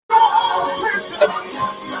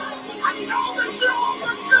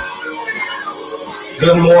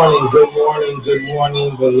Good morning, good morning, good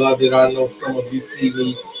morning, beloved. I know some of you see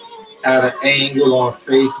me at an angle on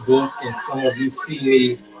Facebook, and some of you see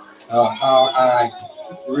me how I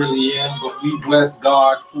really am. But we bless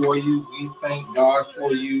God for you. We thank God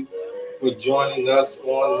for you for joining us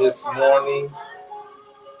on this morning.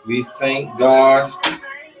 We thank God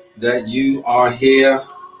that you are here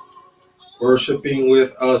worshiping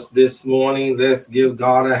with us this morning. Let's give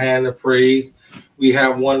God a hand of praise. We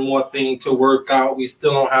have one more thing to work out. We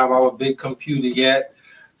still don't have our big computer yet.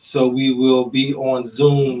 So we will be on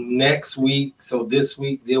Zoom next week. So this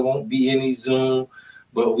week there won't be any Zoom,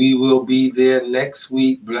 but we will be there next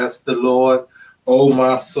week. Bless the Lord, oh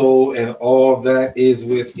my soul, and all that is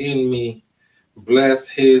within me. Bless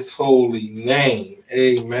his holy name.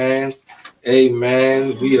 Amen.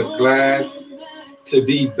 Amen. We are glad to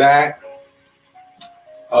be back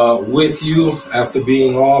with you after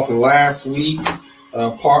being off last week,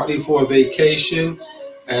 partly for vacation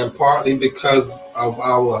and partly because of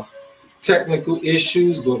our technical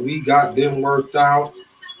issues, but we got them worked out.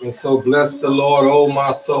 And so bless the Lord, oh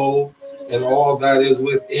my soul, and all that is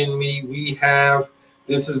within me.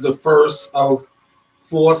 This is the first of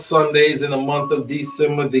 4 Sundays in the month of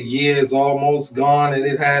December. The year is almost gone, and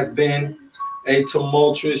it has been a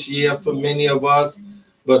tumultuous year for many of us.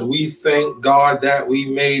 But we thank God that we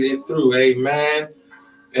made it through. Amen.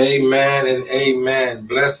 Amen and amen.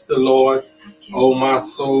 Bless the Lord, oh my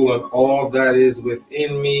soul, and all that is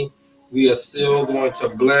within me. We are still going to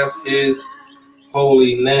bless his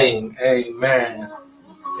holy name. Amen.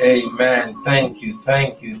 Amen. Thank you.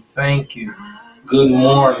 Thank you. Thank you. Good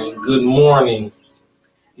morning. Good morning.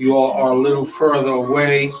 You all are a little further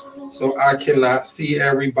away, so I cannot see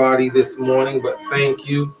everybody this morning, but thank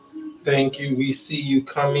you. Thank you. We see you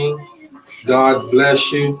coming. God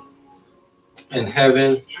bless you. And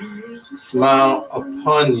heaven smile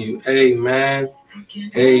upon you. Amen.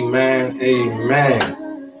 Amen.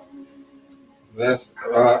 Amen.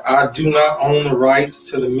 I do not own the rights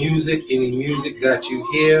to the music. Any music that you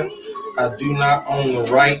hear, I do not own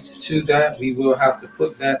the rights to that. We will have to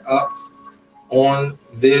put that up on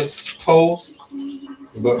this post.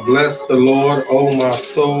 But bless the Lord, oh my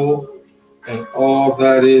soul, and all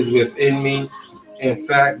that is within me. In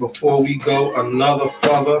fact, before we go another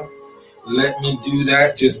further, let me do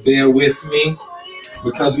that. Just bear with me,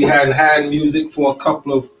 because we hadn't had music for a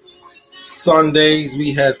couple of Sundays.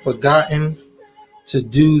 We had forgotten to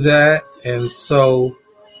do that, and so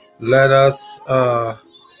let us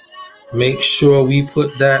make sure we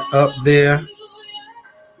put that up there.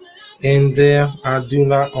 In there, I do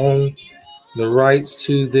not own the rights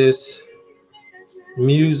to this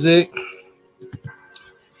music.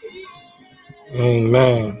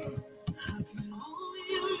 Amen.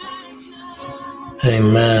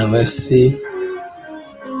 Amen. Let's see.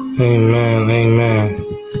 Amen. Amen.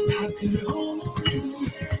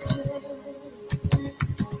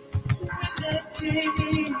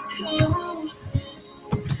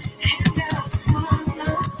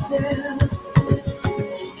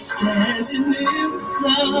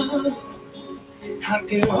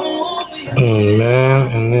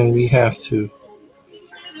 Amen. And then we have to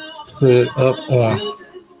put it up on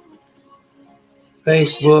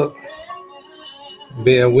Facebook.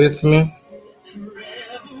 Bear with me.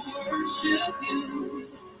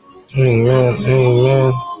 Amen.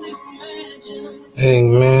 Amen.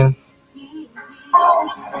 Amen.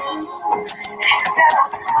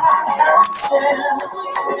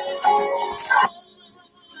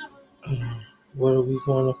 What are we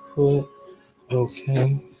going to put?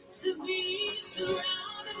 Okay.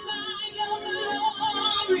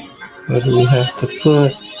 What do we have to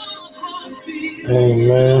put?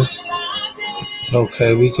 Amen.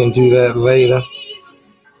 Okay, we can do that later.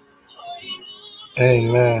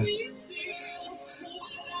 Amen.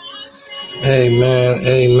 Amen.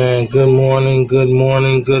 Amen. Good morning. Good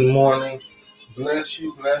morning. Good morning. Bless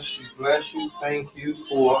you. Bless you. Bless you. Thank you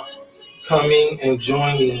for coming and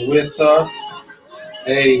joining with us.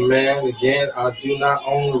 Amen. Again, I do not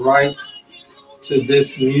own the rights to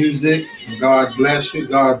this music. God bless you.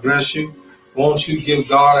 God bless you. Won't you give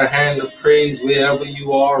God a hand of praise wherever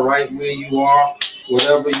you are, right where you are,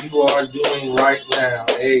 whatever you are doing right now.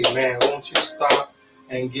 Amen. Won't you stop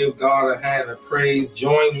and give God a hand of praise?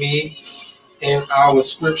 Join me in our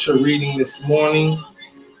scripture reading this morning.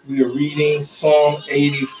 We are reading Psalm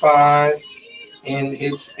 85 in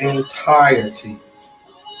its entirety.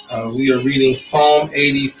 We are reading Psalm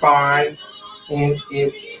 85 in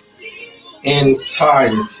its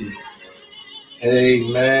entirety.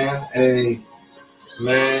 Amen.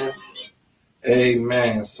 Amen.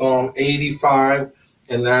 Amen. Psalm 85,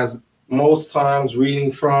 and as most times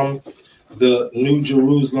reading from the New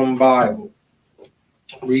Jerusalem Bible.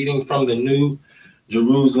 Reading from the New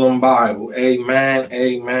Jerusalem Bible. Amen,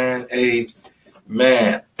 amen,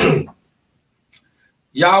 amen.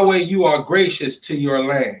 Yahweh, you are gracious to your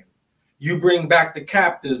land. You bring back the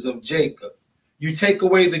captives of Jacob. You take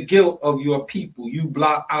away the guilt of your people. You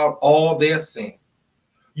blot out all their sin.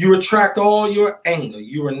 You retract all your anger.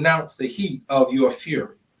 You renounce the heat of your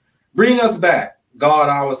fury. Bring us back, God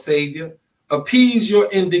our Savior. Appease your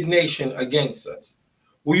indignation against us.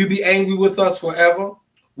 Will you be angry with us forever?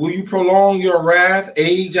 Will you prolong your wrath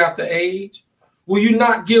age after age? Will you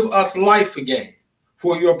not give us life again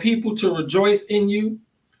for your people to rejoice in you?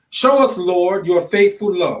 Show us, Lord, your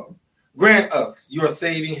faithful love. Grant us your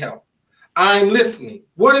saving help. I'm listening.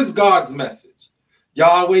 What is God's message?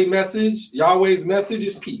 Yahweh's message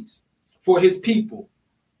is peace for his people,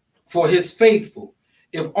 for his faithful.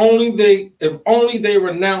 If only they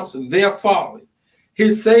renounce their folly.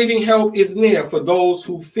 His saving help is near for those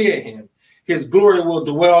who fear him. His glory will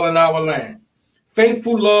dwell in our land.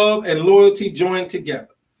 Faithful love and loyalty join together.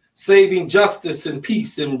 Saving justice and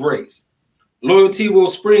peace embrace. Loyalty will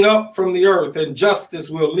spring up from the earth and justice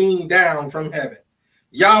will lean down from heaven.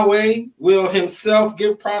 Yahweh will himself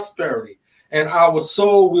give prosperity and our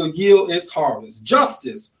soul will yield its harvest.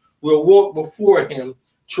 Justice will walk before him,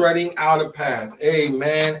 treading out a path.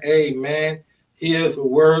 Amen, amen. Hear the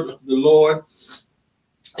word of the Lord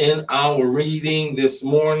in our reading this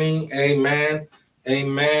morning. Amen,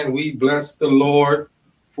 amen. We bless the Lord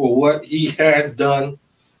for what he has done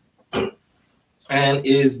and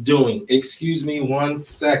is doing. Excuse me 1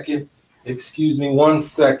 second.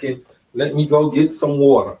 Let me go get some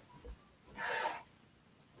water.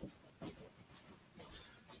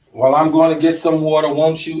 While I'm going to get some water,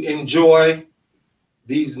 won't you enjoy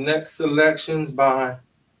these next selections by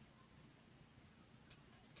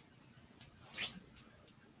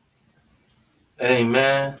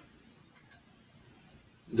Amen.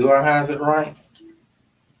 Do I have it right?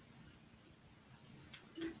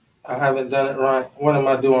 I haven't done it right. What am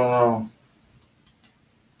I doing wrong?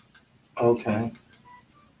 Okay.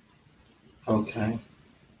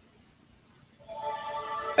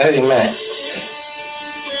 Amen.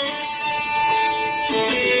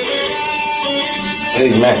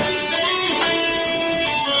 Amen.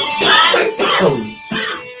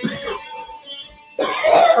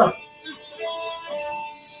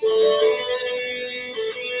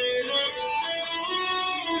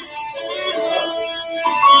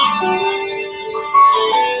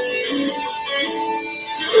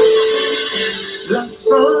 Bless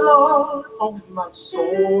the Lord, oh my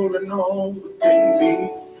soul, and all within me.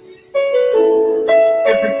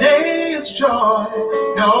 Every day is joy,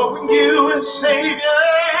 knowing you as Savior.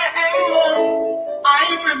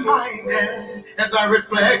 I'm reminded as I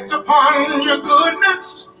reflect upon your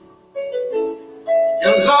goodness,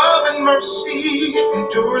 your love and mercy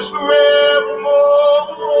endures forevermore.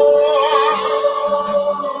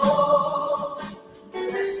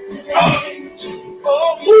 Bless the name of Jesus.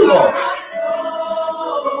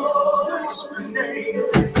 Bless the name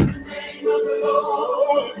of the Lord.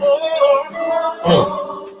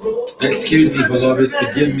 Excuse me, beloved,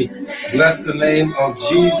 forgive me. Bless the name of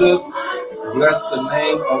Jesus. Bless the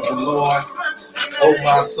name of the Lord. Oh,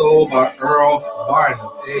 my soul, by Earl Barnum.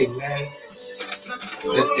 Amen.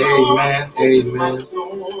 And amen. Amen.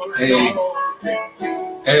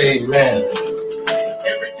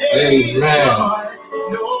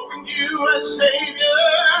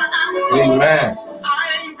 Amen.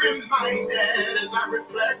 I'm reminded as I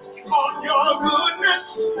reflect on your goodness,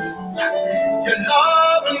 your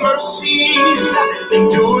love and mercy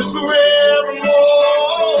endures forevermore.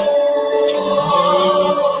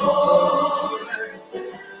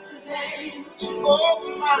 Bless the name of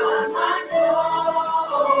my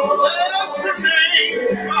soul. Bless the name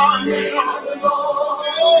of the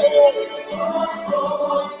Lord.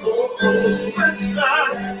 Bless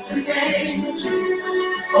the name of Jesus,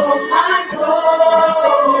 oh my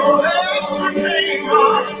soul. Bless the name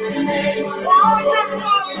of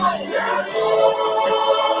wonderful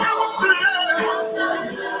Counselor,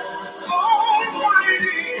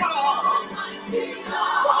 Almighty God,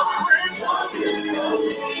 Prince of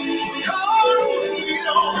Peace, God is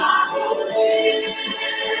healed,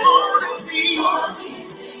 and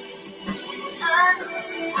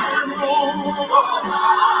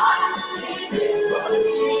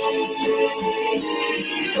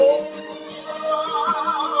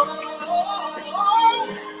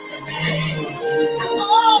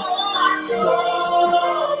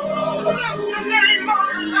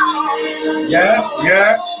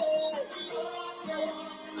Yes.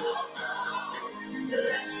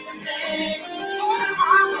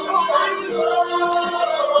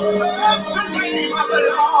 Bless the name of the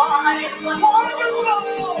Lord. Wonderful.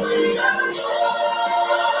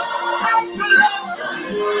 Counselor.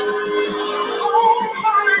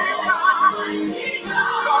 Almighty God.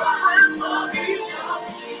 The Prince of Peace.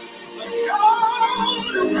 The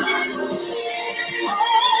God of peace.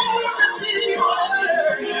 All of the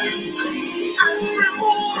seasons. And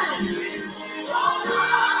reward.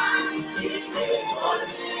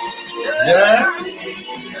 Yeah.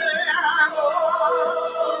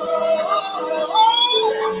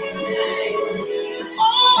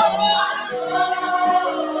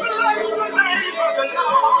 Bless the name of the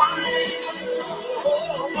Lord.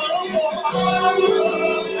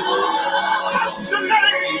 Bless the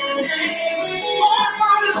name of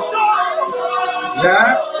my soul.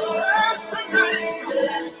 Yes. Bless the name.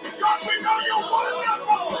 God, we know you're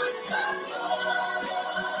wonderful.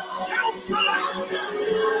 Counselor.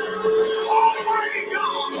 Almighty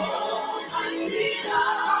God.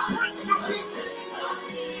 Prince of Peace.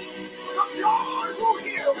 The God who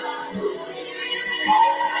heals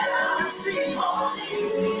all disease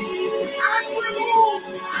and remove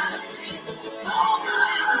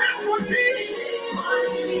iniquity.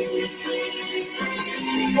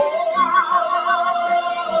 Oh,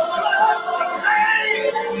 bless the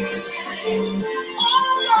name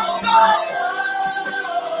of my soul.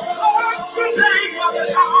 Bless the name of the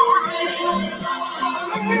Lord.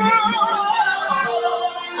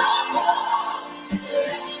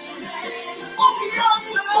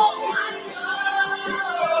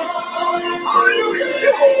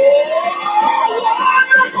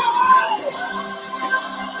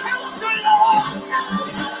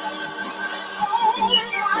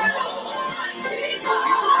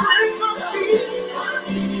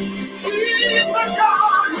 He's a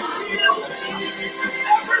God who heals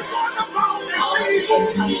every one of our diseases,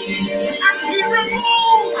 and He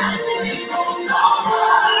removes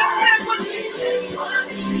iniquity.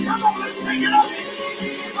 Come on, let's sing it up.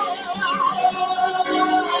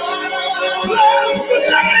 Bless the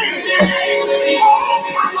name of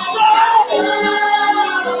my soul.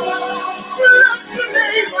 Bless the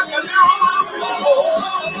name of the Lord.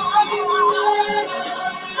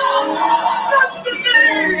 Bless the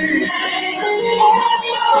name of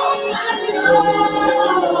my soul.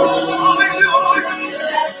 Hallelujah.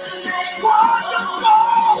 Wonderful.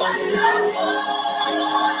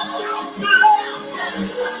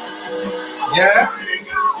 Yes.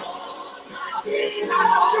 You're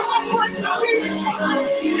the Prince of Peace.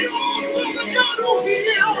 You're also the God who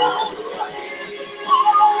heals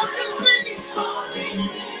all disease,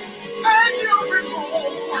 and you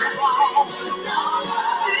remove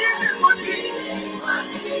iniquity.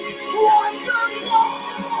 Wonderful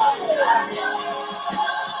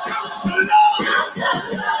Counselor,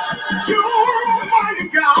 you're Almighty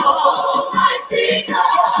God,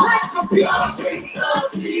 Prince of Peace.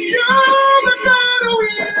 You're the God who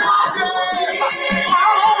heals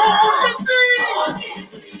all disease,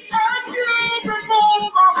 and you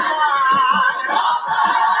remove our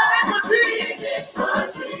iniquity.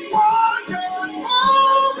 Wonderful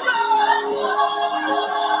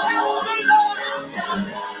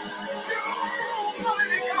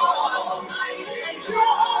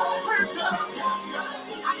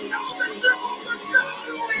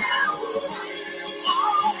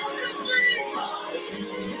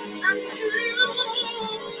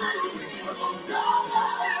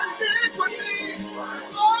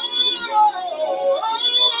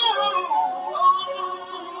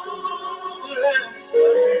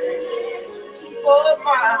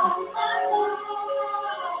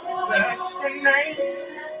Bless your name.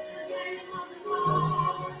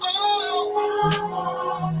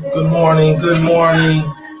 Good morning, good morning,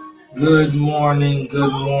 good morning,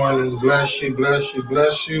 good morning. Bless you, bless you,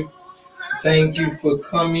 bless you. Thank you for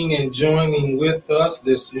coming and joining with us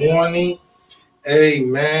this morning.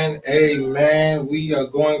 Amen, amen. We are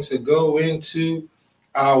going to go into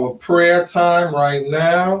our prayer time right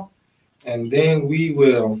now, and then we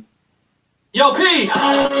will. Yo, P!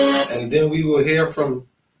 And then we will hear from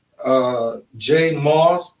Jay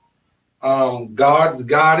Moss. God's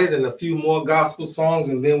Got It, and a few more gospel songs,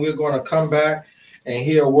 and then we're going to come back and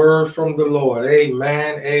hear a word from the Lord.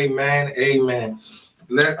 Amen, amen, amen.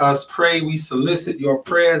 Let us pray. We solicit your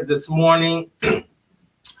prayers this morning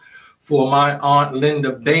for my Aunt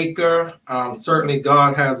Linda Baker. Certainly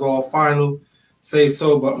God has all final say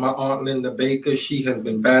so, but my Aunt Linda Baker, she has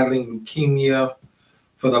been battling leukemia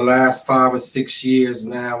for the last 5 or 6 years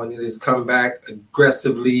now, and it has come back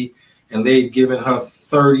aggressively, and they've given her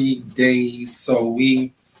 30 days. So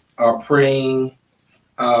we are praying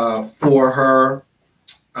for her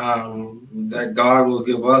that God will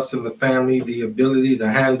give us and the family the ability to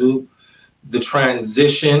handle the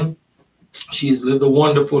transition. She has lived a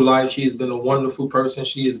wonderful life. She has been a wonderful person.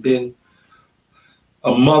 She has been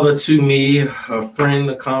a mother to me, a friend,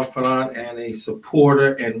 a confidant, and a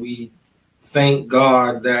supporter. And we thank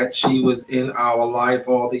God that she was in our life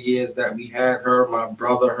all the years that we had her. My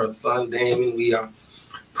brother, her son, Damon, we are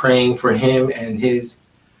praying for him and his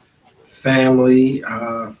family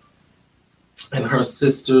and her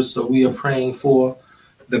sisters. So we are praying for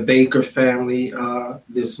the Baker family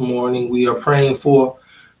this morning. We are praying for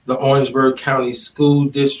the Orangeburg County School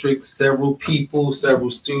District. Several people, several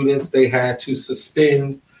students, they had to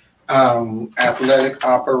suspend athletic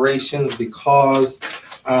operations because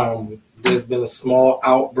there's been a small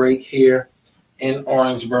outbreak here in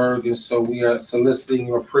Orangeburg. And so we are soliciting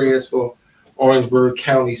your prayers for Orangeburg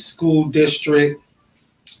County School District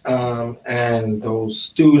and those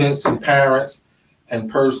students and parents and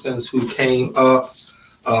persons who came up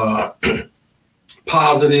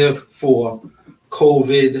positive for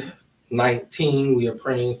COVID-19. We are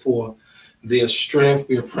praying for their strength.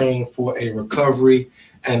 We are praying for a recovery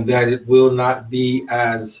and that it will not be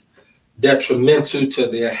as detrimental to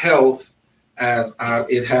their health as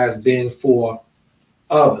it has been for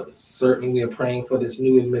others. Certainly, we are praying for this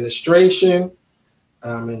new administration,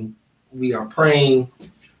 and we are praying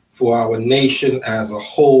for our nation as a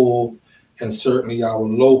whole, and certainly our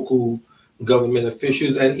local government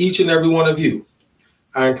officials and each and every one of you.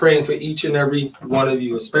 I'm praying for each and every one of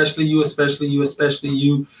you, especially you, especially you, especially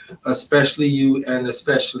you, especially you, and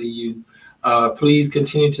especially you. Please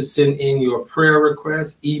continue to send in your prayer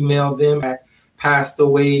requests. Email them at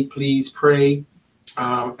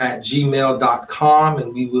passedawaypleasepray@gmail.com,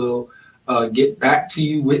 and we will get back to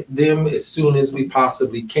you with them as soon as we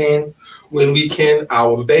possibly can. When we can,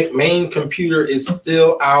 our main computer is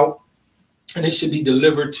still out, and it should be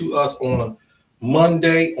delivered to us on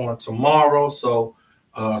Monday, on tomorrow. So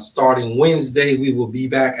starting Wednesday, we will be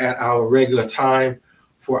back at our regular time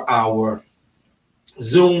for our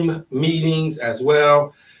Zoom meetings as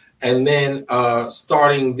well. And then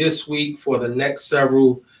starting this week for the next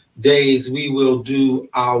several days, we will do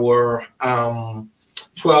our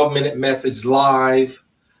 12-minute message live.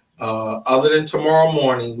 Other than tomorrow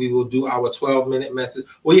morning, we will do our 12-minute message.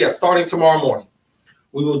 Well, yeah, starting tomorrow morning,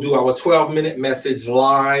 we will do our 12-minute message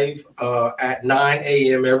live at 9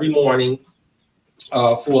 a.m. every morning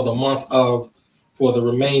for the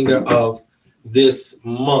remainder of this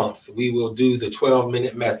month. We will do the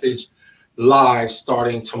 12-minute message live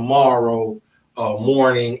starting tomorrow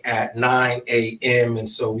morning at 9 a.m. And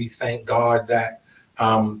so we thank God that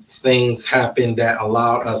things happened that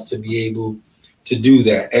allowed us to be able to do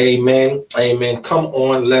that. Amen. Amen. Come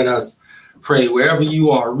on, let us pray. Wherever you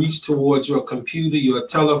are, reach towards your computer, your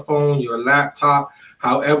telephone, your laptop,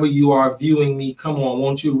 however you are viewing me. Come on,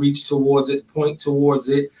 won't you reach towards it, point towards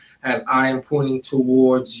it as I am pointing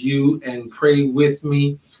towards you, and pray with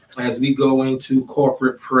me as we go into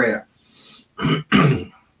corporate prayer.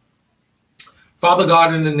 Father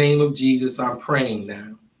God, in the name of Jesus, I'm praying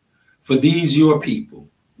now for these your people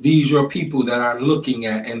that I'm looking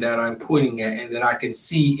at and that I'm pointing at and that I can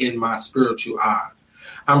see in my spiritual eye.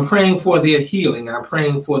 I'm praying for their healing. I'm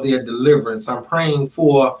praying for their deliverance. I'm praying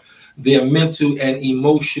for their mental and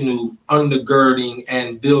emotional undergirding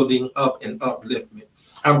and building up and upliftment.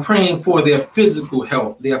 I'm praying for their physical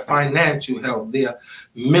health, their financial health, their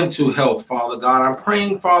mental health, Father God. I'm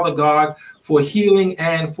praying, Father God, for healing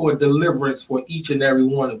and for deliverance for each and every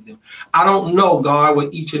one of them. I don't know, God,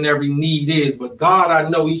 what each and every need is, but God, I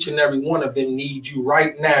know each and every one of them needs you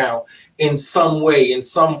right now in some way, in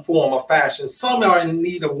some form or fashion. Some are in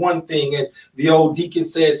need of one thing, and the old deacon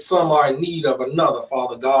said some are in need of another,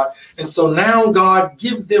 Father God. And so now, God,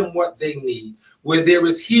 give them what they need. Where there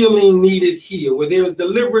is healing needed, heal. Where there is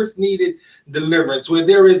deliverance needed, deliverance. Where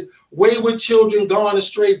there is wayward children gone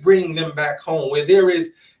astray, bring them back home. Where there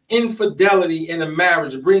is infidelity in a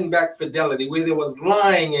marriage, bring back fidelity. Where there was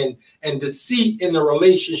lying and deceit in the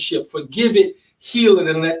relationship, forgive it, heal it,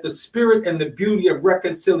 and let the spirit and the beauty of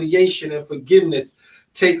reconciliation and forgiveness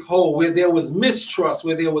take hold. Where there was mistrust,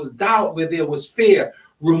 where there was doubt, where there was fear,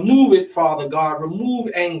 remove it, Father God.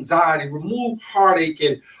 Remove anxiety, remove heartache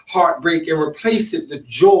and heartbreak, and replace it with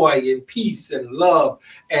joy and peace and love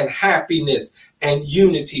and happiness and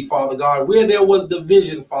unity, Father God. Where there was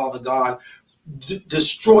division, Father God,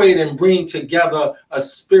 destroy it and bring together a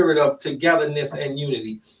spirit of togetherness and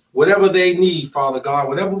unity. Whatever they need, Father God,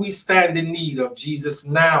 whatever we stand in need of, Jesus,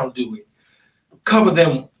 now do it. Cover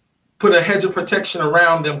them, put a hedge of protection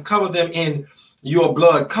around them, cover them in your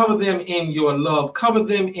blood. Cover them in your love. Cover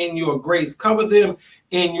them in your grace. Cover them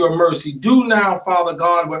in your mercy. Do now, Father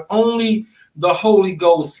God, what only the Holy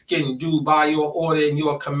Ghost can do by your order and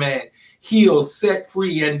your command. Heal, set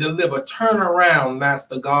free, and deliver. Turn around,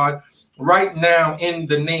 Master God, right now in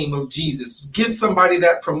the name of Jesus. Give somebody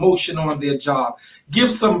that promotion on their job.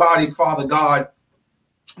 Give somebody, Father God,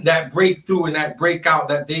 that breakthrough and that breakout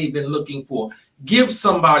that they've been looking for. Give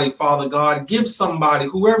somebody, Father God, give somebody,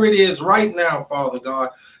 whoever it is right now, Father God,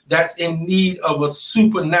 that's in need of a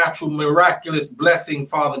supernatural, miraculous blessing,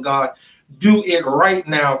 Father God. Do it right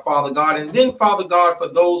now, Father God. And then, Father God, for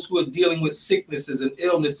those who are dealing with sicknesses and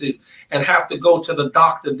illnesses and have to go to the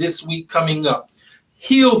doctor this week coming up,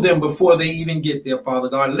 heal them before they even get there, Father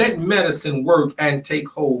God. Let medicine work and take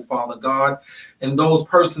hold, Father God. And those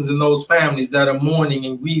persons and those families that are mourning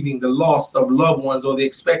and grieving the loss of loved ones or the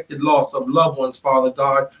expected loss of loved ones, Father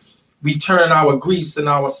God, we turn our griefs and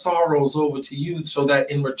our sorrows over to you so that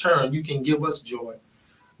in return you can give us joy.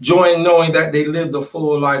 Joy in knowing that they lived a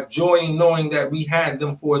full life. Joy in knowing that we had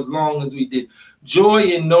them for as long as we did. Joy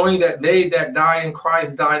in knowing that they that die in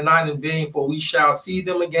Christ die not in vain, for we shall see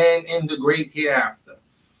them again in the great hereafter.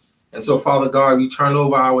 And so, Father God, we turn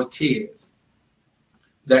over our tears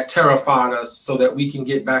that terrified us so that we can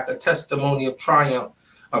get back a testimony of triumph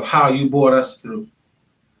of how you brought us through.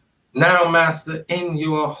 Now, Master, in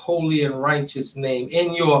your holy and righteous name,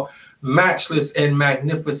 in your matchless and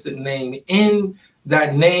magnificent name, in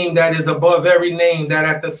that name that is above every name, that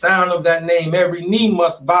at the sound of that name, every knee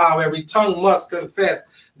must bow, every tongue must confess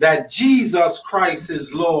that Jesus Christ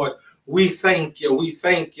is Lord. We thank you, we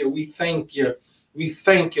thank you, we thank you. We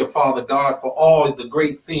thank you, Father God, for all the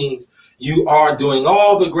great things you are doing,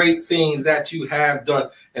 all the great things that you have done,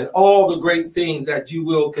 and all the great things that you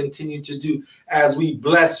will continue to do as we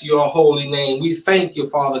bless your holy name. We thank you,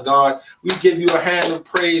 Father God. We give you a hand of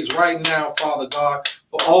praise right now, Father God,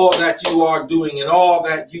 for all that you are doing and all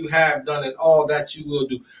that you have done and all that you will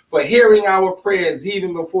do, for hearing our prayers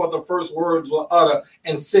even before the first words were uttered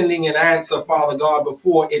and sending an answer, Father God,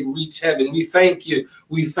 before it reached heaven. We thank you.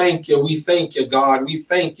 We thank you. We thank you, God. We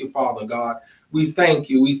thank you, Father God. We thank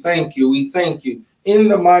you. We thank you. We thank you. In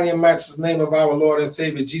the mighty and matchless name of our Lord and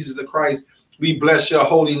Savior, Jesus the Christ, we bless your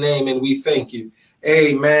holy name and we thank you.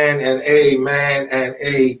 Amen and amen and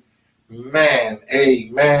amen.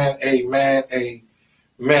 Amen. Amen.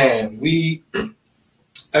 Amen.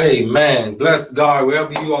 Amen. Bless God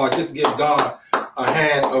wherever you are. Just give God a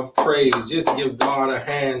hand of praise. Just give God a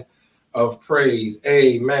hand of praise.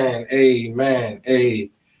 Amen. Amen.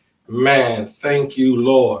 Amen. Thank you,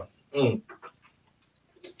 Lord.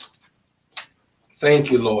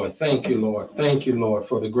 Thank you, Lord. Thank you, Lord. Thank you, Lord,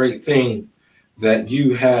 for the great things that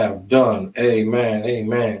you have done. Amen.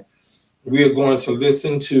 Amen. We are going to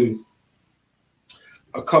listen to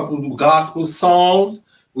a couple of gospel songs.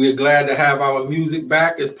 We are glad to have our music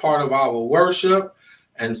back as part of our worship.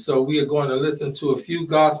 And so we are going to listen to a few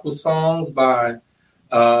gospel songs by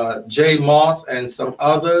J. Moss and some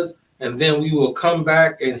others. And then we will come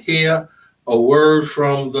back and hear a word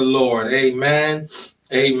from the Lord. Amen.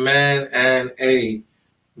 Amen and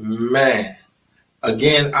amen.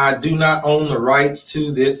 Again, I do not own the rights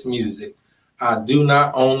to this music. I do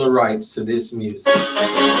not own the rights to this music.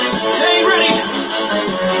 Jay, ready?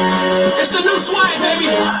 It's the new swag, baby.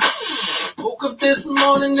 Woke up this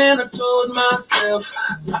morning and I told myself,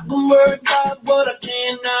 not gonna worry about what I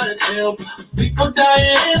cannot help. People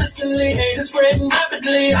dying innocently, hate is spreading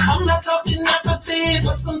rapidly. I'm not talking apathy,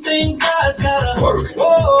 but some things God's gotta work.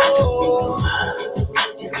 Whoa,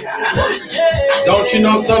 He's gotta work. Yeah. Don't you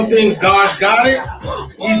know some things God's got it?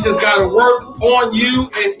 He's just got to work on you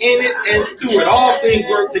and in it and through it. All things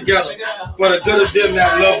work together for the good of them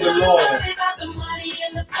that love the Lord.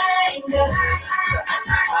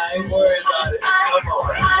 I ain't worried about it. Come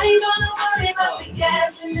on. I ain't gonna worry about the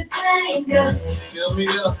gas in the tank. Fill me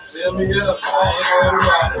up, fill me up. I ain't worried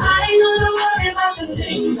about it. I ain't gonna worry about the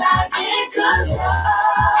things I can't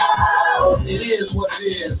control. It is what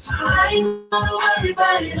it is. I ain't gonna worry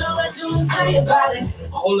about it. All I do is pray about it.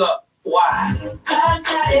 Hold up. Why? God's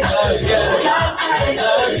got it. God's got it. God's got it.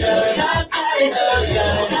 God's got it. God's got it. God's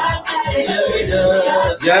got it. God's got it. Yes, He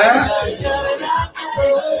does. Yeah? God's got it. God's got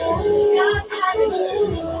it. God's got it.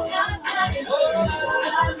 God's got it.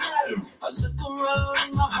 God's got it. I look around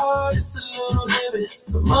and my heart is a little heavy.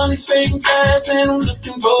 The money's fading fast and I'm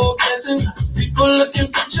looking for a blessing. People looking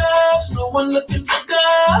for jobs, no one looking for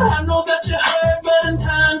God. I know that you heard, but in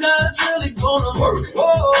time God's really gonna work.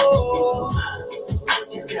 Whoa,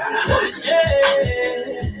 He's gotta work.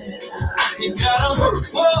 Yeah, He's gotta work.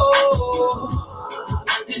 Whoa,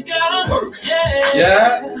 He's gotta work. Yeah.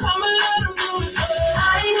 Yes. I'ma let him do it. I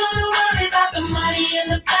ain't gonna worry about the money.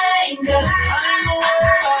 I ain't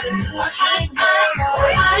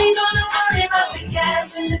gonna worry about the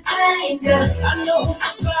gas in the tank. I know who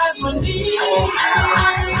supplies my needs. I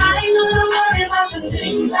ain't gonna worry about the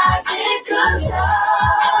things I can't control.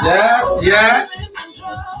 Yes, yes.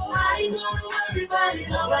 I ain't gonna worry about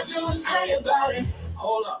it. All I do is pray about it.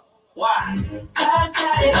 Hold up. Why? God's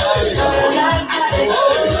got it. God's got it. God's got it.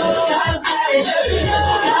 God's got it.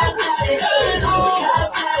 God's got it.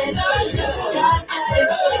 God's got it. God's got it.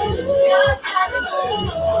 God's got it.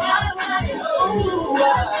 God's got it.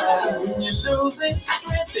 When you're losing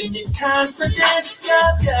strength in your confidence,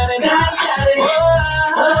 God's got it. God's got it.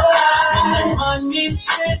 When the money's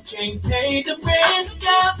spent, can't pay the rent,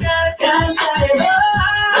 God's got it. God's got it.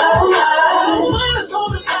 When the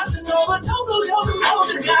soul is passing over, don't lose your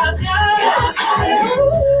emotion, God's got it.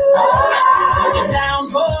 When you're down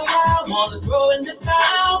for a while, wanna throw in the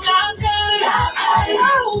towel, God's got it. I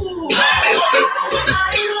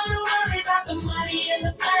ain't gonna worry about the money in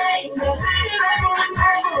the bank. I say it over and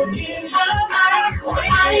over again, I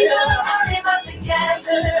ain't gonna worry about the gas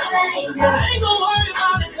in the tank. I ain't gonna worry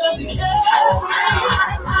about it 'cause He cares for me.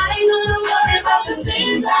 I ain't gonna worry about the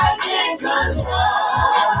things I can't control.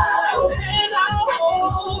 And I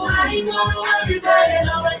ain't gonna worry about it.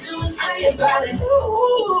 All I do is pray about it.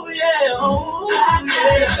 Ooh, yeah. God's got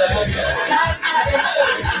it. God's got it.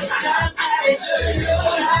 God's got it. God's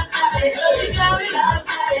got it. He got it. God's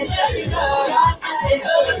got it. God's got it.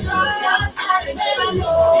 God's got it. And I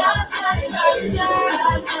know God's got it. God's got it.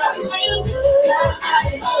 God's got it. See Him. God's got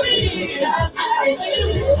it. For me. God's got it. See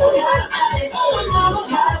Him. God's got it. For my mama.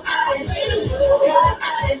 God's got it. See Him. God's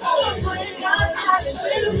got it. For my friend. God's got it.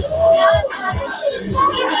 See Him. God's got it. Just want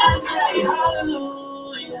me to say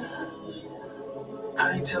hallelujah. I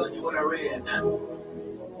ain't telling you what I read.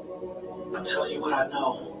 I'm telling you what I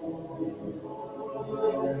know.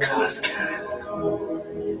 God's got it.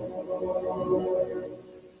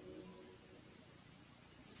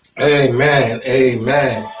 Amen,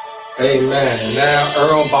 amen, amen. Now,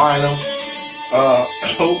 Earl Bynum,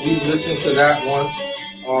 hope we listened to that one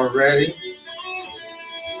already.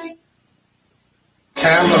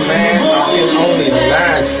 Tamla, man, I can only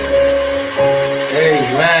imagine.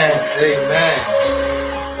 Amen, amen.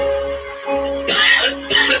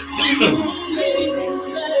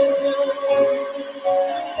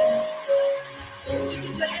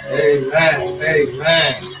 Amen,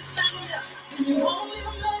 amen.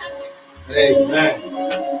 Amen.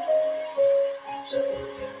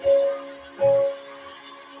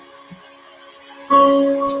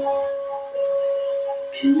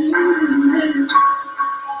 Can you imagine?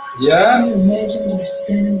 Yes. Can you imagine just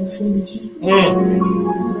standing before the King?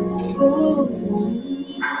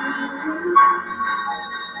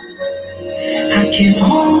 I can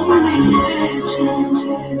only imagine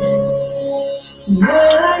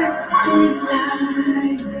what it would be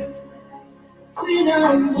like when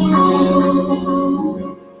I'm alone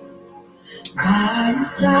by your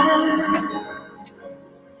side.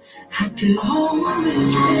 I can only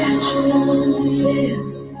imagine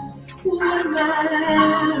what my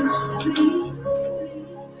eyes will see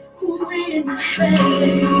when your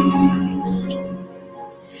face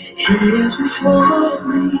is before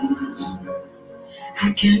me. I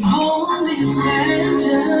can only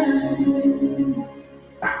imagine.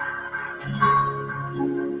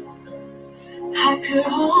 I could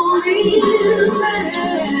only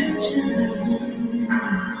imagine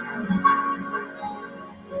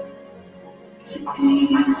to be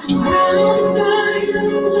surrounded by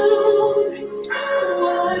your glory.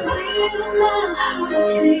 What will my heart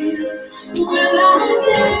feel? Will I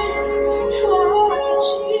dance for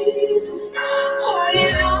Jesus? Or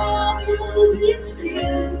in all you be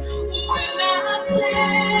still? When I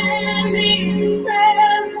stand in your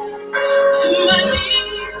presence, to my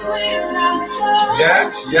knees will I fall?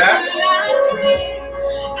 Yes, yes. Will I sing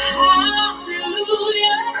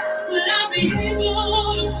hallelujah? Will I be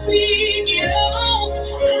able to speak it all?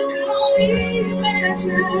 I can only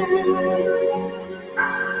imagine.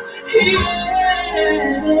 Yeah,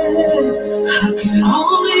 I can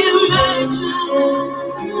only imagine.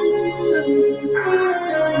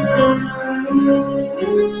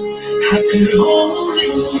 I can only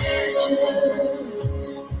imagine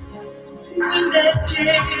when that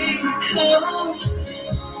day comes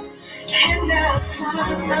and I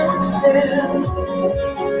find myself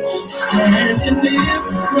standing in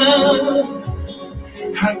the sun.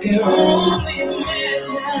 I can only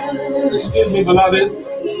imagine. Excuse me, beloved.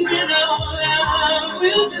 And all I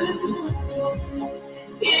will do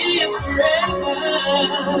is forever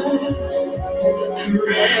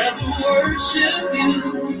worship you.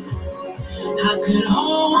 I could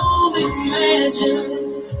only imagine.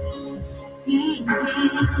 I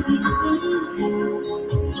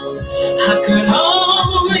could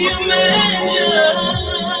only imagine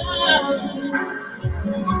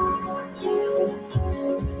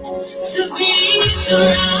to be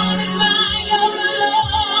surrounded by your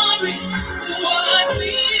glory. What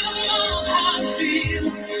will my heart feel?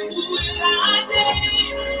 Will I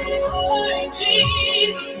dance for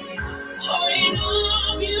Jesus? Or in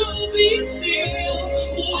all you be still?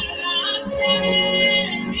 Will I stand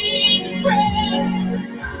in the presence?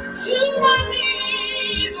 To my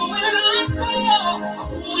knees when I fall,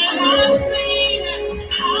 when I sing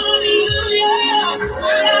hallelujah,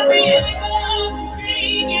 will I be able to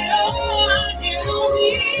speak it all? I can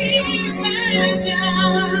only imagine.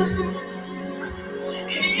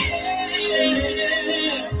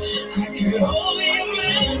 Yeah, I can only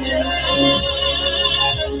imagine.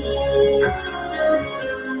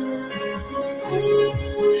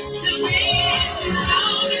 To be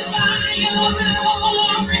surrounded by your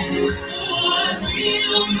glory, what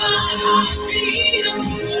will my heart feel?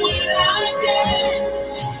 Will I dance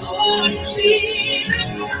for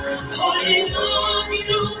Jesus? Or in all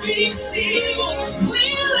you be still?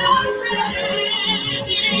 Will I stand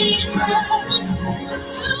in your presence? To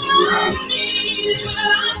my knees will I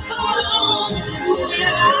fall? Will I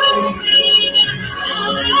sing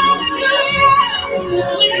hallelujah?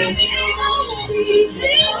 Will I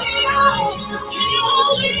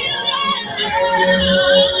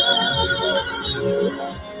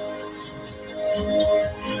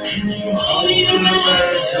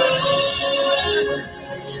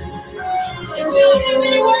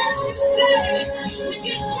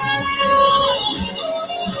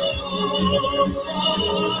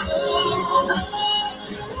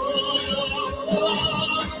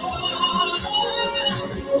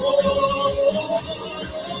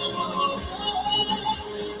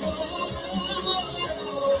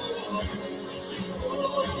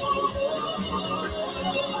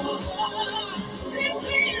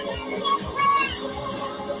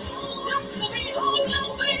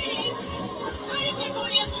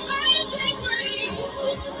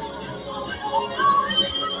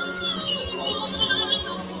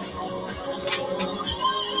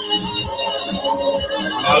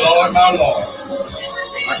My Lord, my Lord.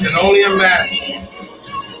 I can only imagine.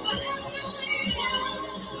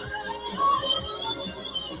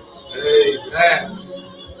 Amen.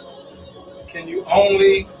 Can you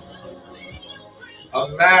only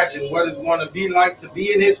imagine what it's going to be like to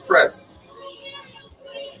be in his presence?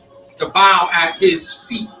 To bow at his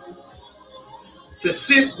feet? To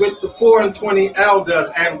sit with the 24 elders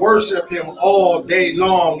and worship him all day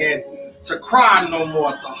long, and to cry no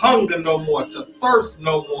more, to hunger no more, to thirst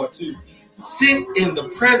no more, to sit in the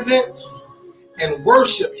presence and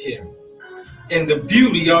worship him in the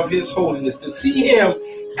beauty of his holiness, to see him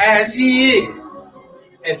as he is,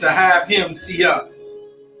 and to have him see us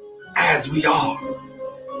as we are,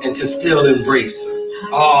 and to still embrace us.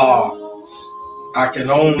 I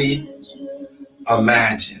can only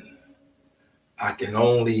imagine. I can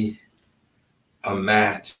only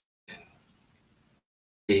imagine.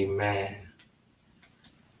 Amen.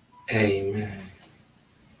 Amen.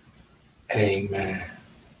 Amen.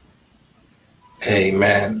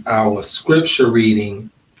 Amen. Our scripture reading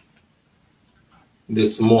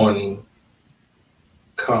this morning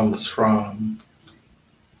comes from,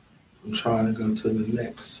 I'm trying to go to the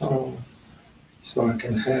next song so I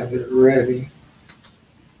can have it ready.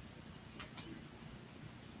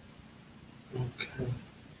 Okay.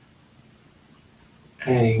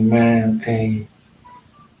 Amen. Amen.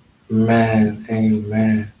 Amen.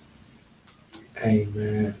 Amen.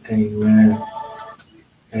 Amen.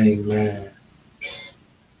 Amen.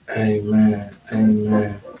 Amen.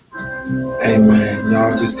 Amen. Amen.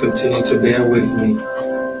 Y'all just continue to bear with me.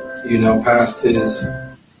 You know, Pastor is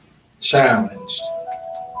challenged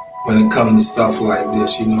when it comes to stuff like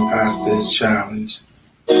this. You know, Pastor is challenged.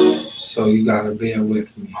 So you got to bear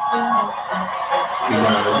with me. You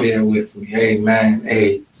got to bear with me. Amen.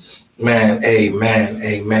 Amen. Amen.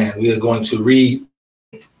 Amen. We are going to read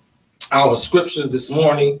our scriptures this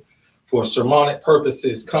morning for sermonic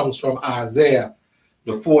purposes. Comes from Isaiah,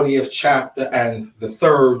 the 40th chapter and the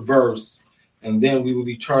 3rd verse. And then we will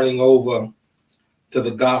be turning over to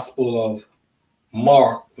the Gospel of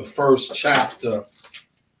Mark, the 1st chapter,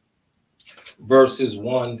 verses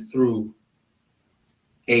 1 through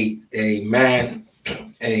 8. Amen.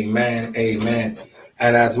 Amen. Amen.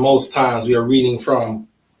 And as most times, we are reading from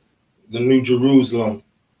the New Jerusalem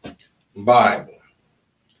Bible.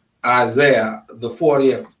 Isaiah, the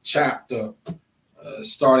 40th chapter,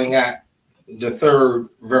 starting at the 3rd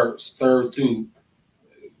verse, 3rd through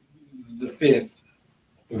the 5th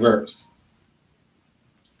verse.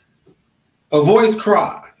 A voice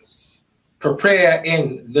cries, prepare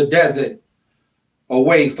in the desert a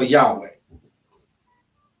way for Yahweh.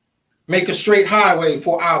 Make a straight highway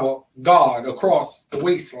for our God across the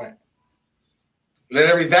wasteland. Let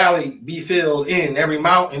every valley be filled in, every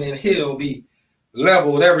mountain and hill be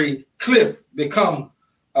leveled, every cliff become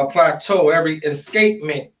a plateau, every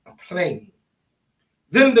escapement a plain.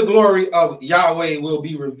 Then the glory of Yahweh will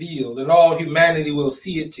be revealed, and all humanity will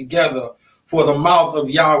see it together, for the mouth of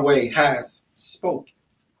Yahweh has spoken.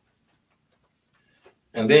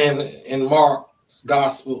 And then in Mark's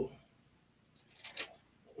gospel,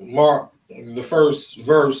 Mark, the first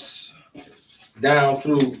verse down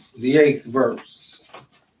through the 8th verse,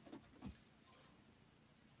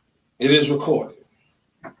 it is recorded.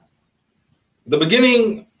 The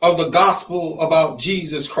beginning of the gospel about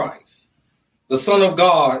Jesus Christ, the Son of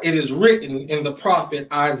God, it is written in the prophet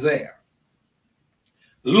Isaiah.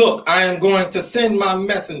 Look, I am going to send my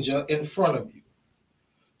messenger in front of you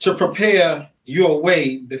to prepare your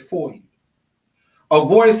way before you. A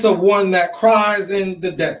voice of one that cries in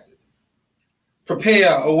the desert,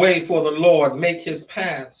 prepare a way for the Lord, make his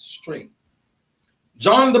path straight.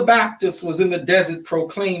 John the Baptist was in the desert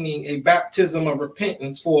proclaiming a baptism of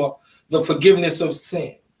repentance for the forgiveness of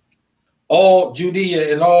sin. All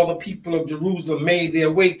Judea and all the people of Jerusalem made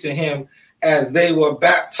their way to him as they were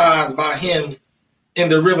baptized by him in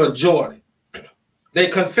the river Jordan. They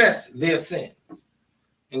confessed their sins.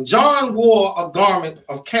 And John wore a garment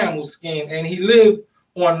of camel skin, and he lived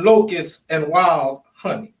on locusts and wild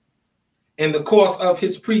honey. In the course of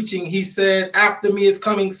his preaching, he said, after me is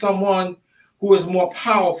coming someone who is more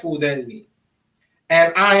powerful than me,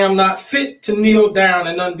 and I am not fit to kneel down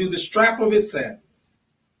and undo the strap of his sandal.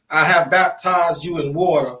 I have baptized you in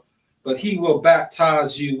water, but he will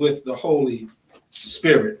baptize you with the Holy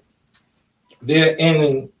Spirit. There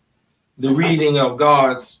ending the reading of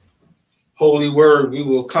God's holy word. We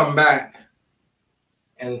will come back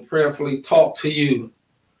and prayerfully talk to you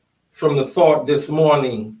from the thought this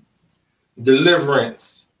morning,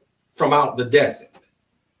 deliverance from out the desert.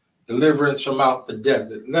 Deliverance from out the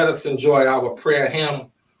desert. Let us enjoy our prayer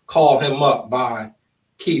hymn, Call Him Up by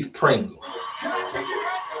Keith Pringle.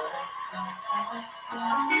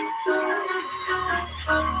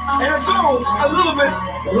 And it goes a little bit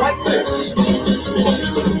like this.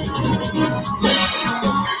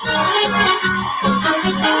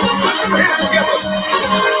 Put your hands together.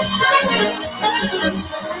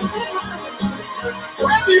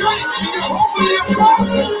 Grab the right, you hold me up front,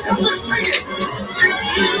 and let's sing it. If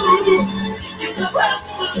you the best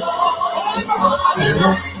of the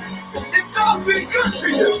Lord, if God be good to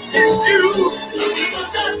you, if you the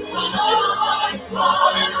best of the Lord,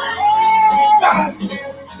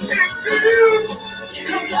 if you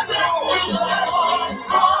come to the Lord,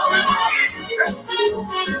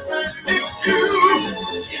 if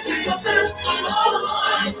you the best of the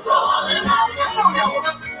Lord, come on, y'all.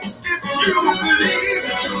 If you believe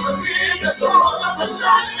that the Lord of the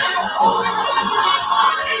Son and the Holy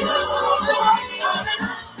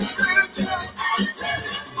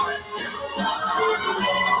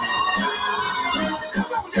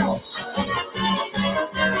come on, y'all.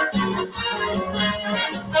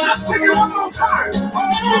 Let's sing it one more time.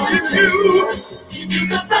 If you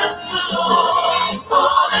confess the Lord,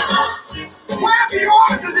 wherever you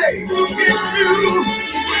are today, if you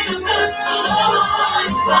confess the Lord,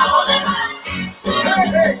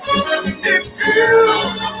 hey, if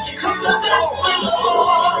you confess the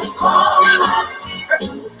Lord, call him up.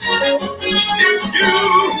 If you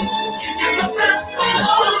confess the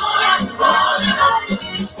Lord, call him up.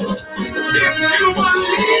 If you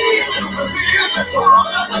believe in the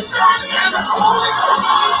God of the Son and the Holy Ghost,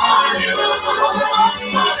 you will call him up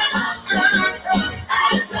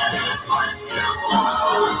and tell him what you want.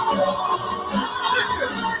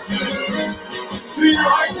 Listen, be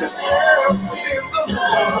righteous in the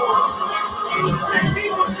Lord, and he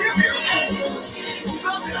will give you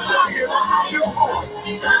the desires of your heart.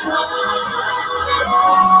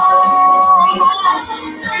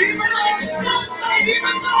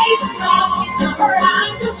 Even though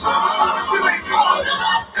you ain't called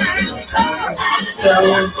and tell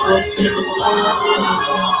him what you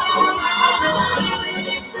want.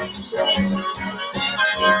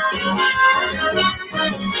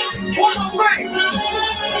 One more thing.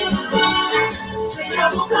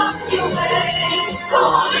 Trouble comes your way.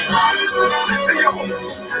 Listen, y'all.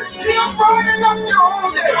 Keep running up your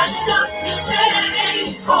day. Running up your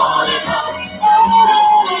day. Calling up. Oh.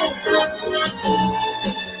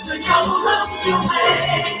 The trouble comes your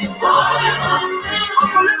way. Calling up.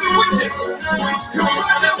 I'm a living witness. You're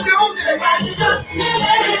running up your day. Running up your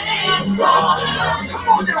day. Calling up. Come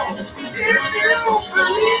on, y'all. If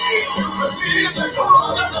the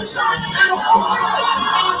call of the Son and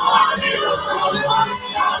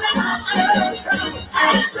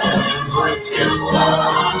what you are.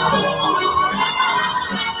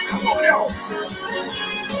 Come on, y'all.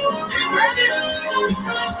 Get ready.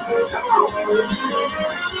 Come on.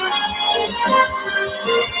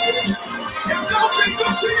 If God say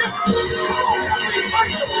good to you, come on, help me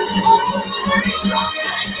praise Him.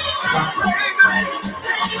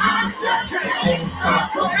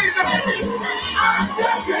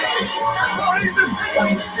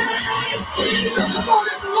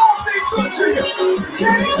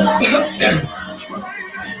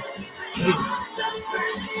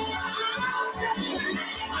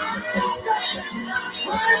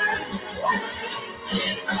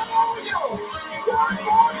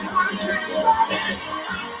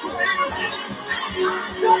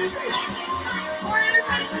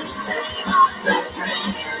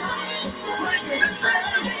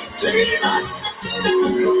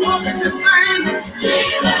 What is his name?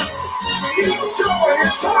 Jesus. He's joy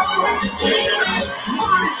and sorrow. Jesus.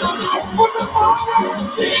 Money to hope for tomorrow.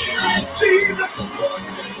 Jesus. Jesus.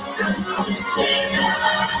 Yes, sir. Jesus.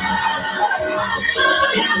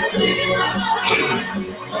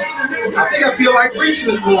 I think I feel like preaching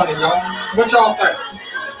this morning, y'all. What y'all think?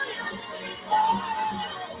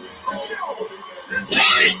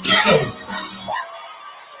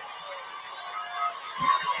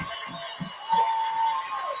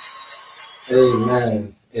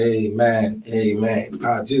 Amen. Amen. Amen.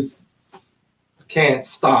 I just can't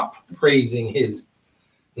stop praising his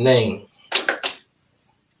name.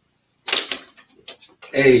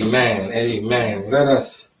 Amen. Amen. Let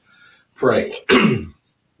us pray.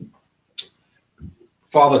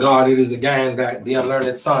 Father God, it is again that the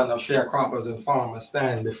unlearned son of sharecroppers and farmers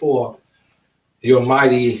stand before your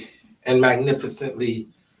mighty and magnificently,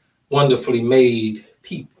 wonderfully made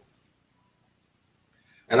people.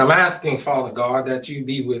 And I'm asking, Father God, that you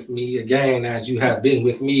be with me again as you have been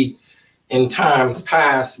with me in times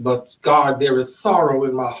past. But God, there is sorrow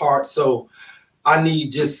in my heart, so I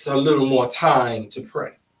need just a little more time to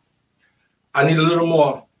pray. I need a little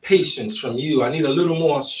more patience from you. I need a little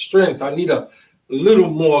more strength. I need a little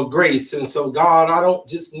more grace. And so, God, I don't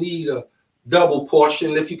just need a double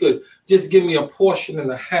portion. If you could just give me a portion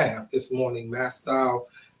and a half this morning, Master, I'll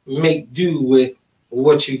make do with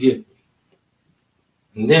what you give me.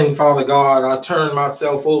 And then, Father God, I turn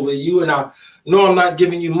myself over to you, and I know I'm not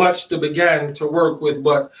giving you much to begin to work with,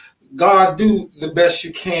 but God, do the best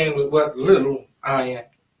you can with what little I am.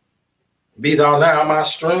 Be thou now my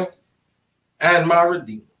strength and my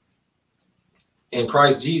redeemer. In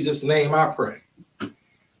Christ Jesus' name I pray.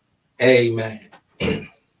 Amen.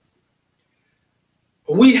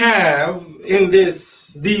 We have in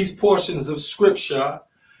these portions of scripture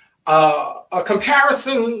a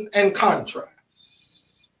comparison and contrast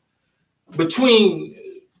between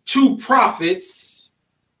two prophets,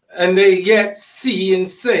 and they yet see and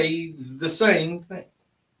say the same thing.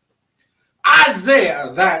 Isaiah,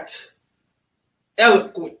 that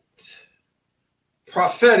eloquent,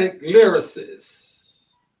 prophetic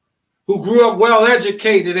lyricist who grew up well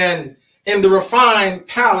educated and in the refined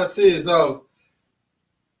palaces of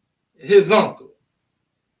his uncle,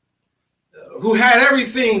 who had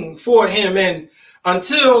everything for him, and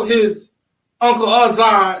until his Uncle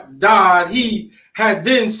Uzzah died, he had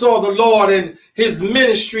then saw the Lord, and his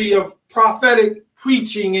ministry of prophetic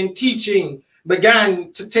preaching and teaching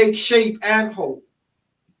began to take shape and hold.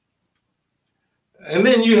 And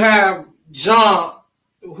then you have John,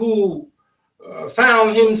 who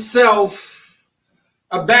found himself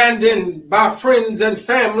abandoned by friends and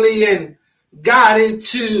family and guided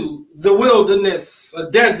to the wilderness,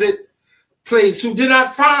 a desert place, who did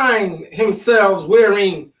not find himself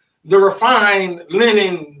wearing the refined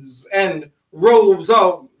linens and robes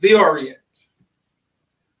of the Orient,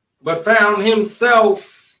 but found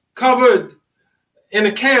himself covered in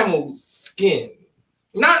a camel's skin.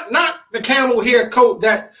 Not the camel hair coat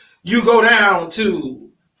that you go down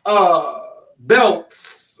to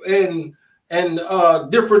belts and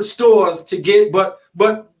different stores to get, but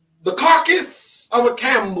the carcass of a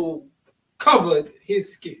camel covered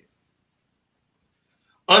his skin.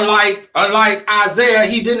 Unlike Isaiah,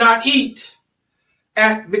 he did not eat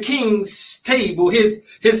at the king's table.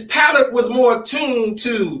 His palate was more attuned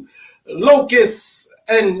to locusts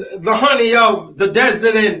and the honey of the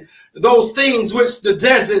desert and those things which the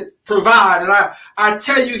desert provided. I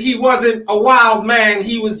tell you, he wasn't a wild man.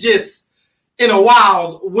 He was just in a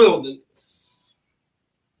wild wilderness,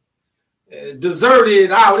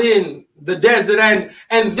 deserted out in the desert.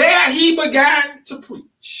 And there he began to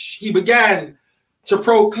preach. He began to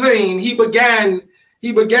proclaim. He began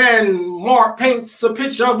Mark paints a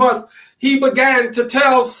picture of us. He began to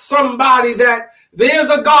tell somebody that there's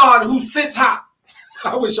a God who sits high.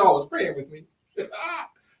 I wish y'all was praying with me.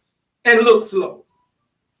 And looks low.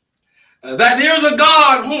 That there's a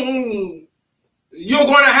God whom you're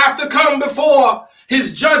going to have to come before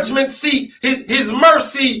his judgment seat, his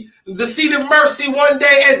mercy, the seat of mercy one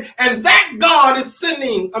day. And that God is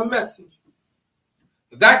sending a messenger.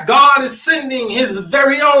 That God is sending his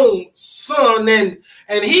very own son.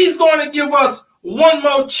 And he's going to give us one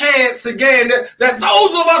more chance again. That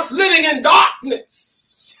those of us living in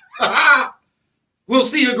darkness will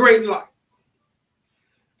see a great light.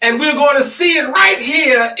 And we're going to see it right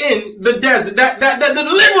here in the desert. That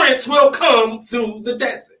deliverance will come through the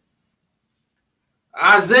desert.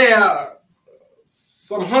 Isaiah,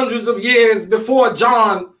 some hundreds of years before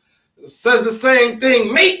John, says the same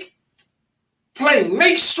thing. Make plain,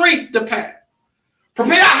 make straight the path.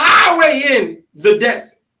 Prepare a highway in the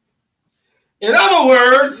desert. In other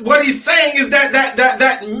words, what he's saying is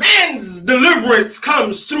that man's deliverance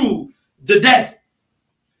comes through the desert.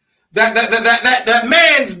 That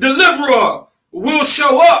man's deliverer will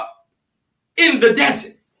show up in the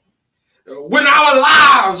desert. When our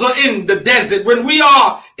lives are in the desert, when we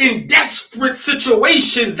are in desperate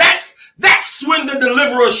situations, that's when the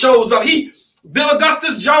deliverer shows up. Bill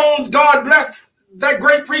Augustus Jones, God bless that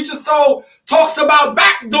great preacher soul, talks about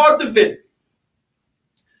backdoor divinity.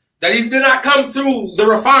 That he did not come through the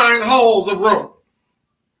refined halls of Rome.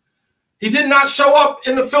 He did not show up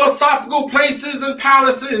in the philosophical places and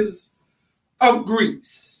palaces of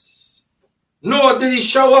Greece. Nor did he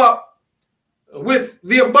show up with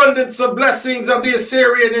the abundance of blessings of the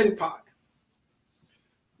Assyrian Empire.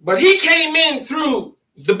 But he came in through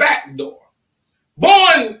the back door,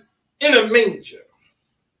 born in a manger,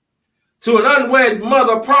 to an unwed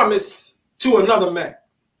mother promised to another man.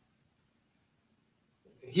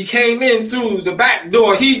 He came in through the back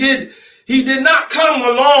door. He did not come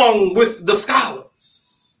along with the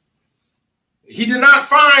scholars. He did not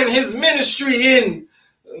find his ministry in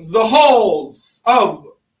the halls of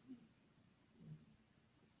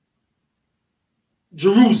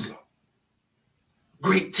Jerusalem,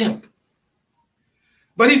 great temple.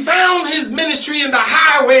 But he found his ministry in the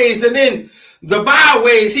highways and in the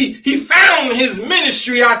byways. He found his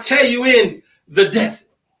ministry, I tell you, in the desert.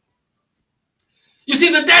 You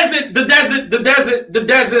see, the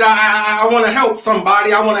desert, I want to help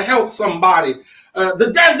somebody.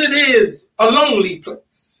 The desert is a lonely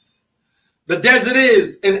place. The desert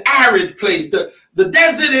is an arid place. The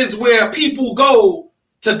desert is where people go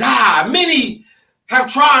to die. Many have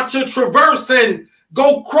tried to traverse and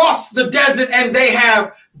go cross the desert and they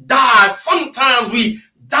have died. Sometimes we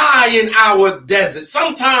die in our desert.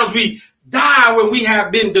 Sometimes we die when we have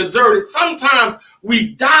been deserted. Sometimes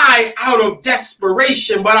we die out of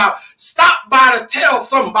desperation. But I'll stop by to tell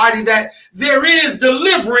somebody that there is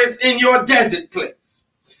deliverance in your desert place.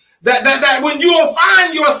 That when you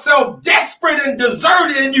find yourself desperate and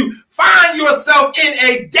deserted and you find yourself in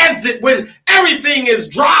a desert when everything is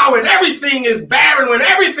dry, when everything is barren, when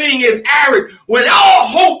everything is arid, when all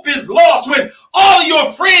hope is lost, when all your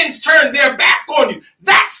friends turn their back on you,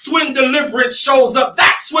 that's when deliverance shows up.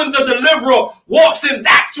 That's when the deliverer walks in.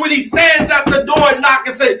 That's when he stands at the door and knocks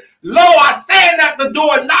and says, "Lo, I stand at the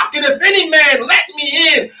door knocking. If any man let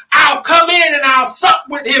me in, I'll come in and I'll sup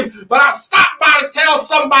with him." But I've stopped by to tell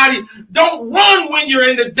somebody, don't run when you're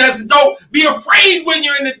in the desert. Don't be afraid when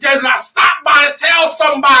you're in the desert. I've stopped by to tell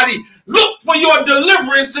somebody, look for your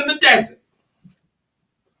deliverance in the desert.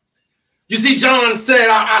 You see, John said,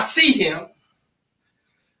 I see him.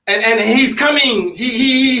 And he's coming,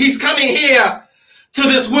 he's coming here to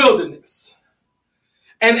this wilderness.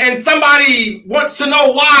 And somebody wants to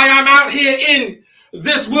know why I'm out here in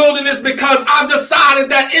this wilderness, because I've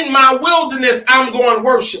decided that in my wilderness, I'm going to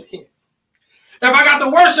worship him. If I got to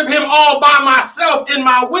worship him all by myself in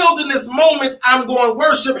my wilderness moments, I'm going to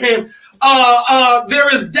worship him.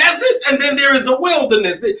 There is deserts and then there is a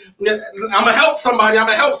wilderness. I'm going to help somebody.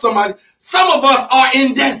 Some of us are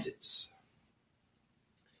in deserts.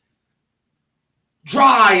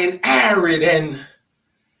 Dry and arid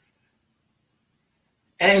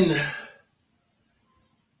and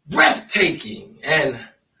breathtaking and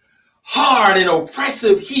hard and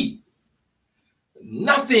oppressive heat.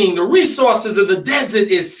 Nothing, the resources of the desert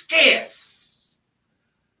is scarce.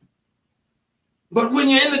 But when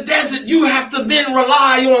you're in the desert, you have to then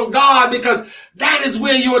rely on God, because that is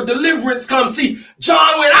where your deliverance comes. See,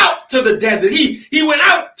 John went out to the desert. He went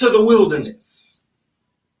out to the wilderness.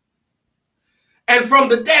 And from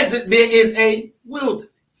the desert, there is a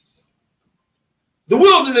wilderness. The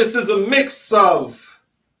wilderness is a mix of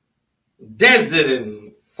desert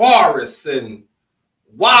and forests and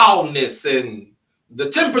wildness, and the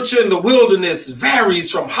temperature in the wilderness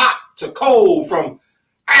varies from hot to cold, from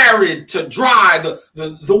arid to dry.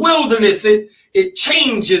 The wilderness, it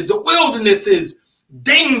changes. The wilderness is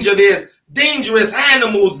danger. There's dangerous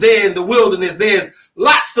animals there in the wilderness. There's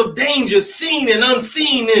lots of danger seen and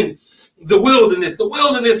unseen in the wilderness. The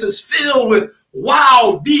wilderness is filled with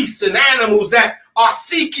wild beasts and animals that are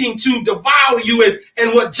seeking to devour you.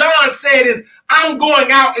 And what John said is, I'm going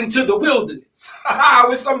out into the wilderness.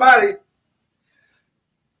 With somebody,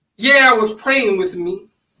 was praying with me.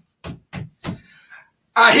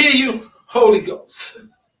 I hear you, Holy Ghost.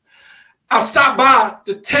 I'll stop by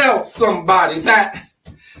to tell somebody that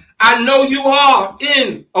I know you are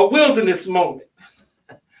in a wilderness moment.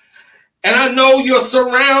 And I know you're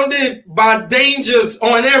surrounded by dangers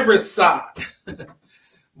on every side.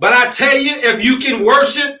 But I tell you, if you can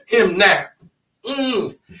worship him now,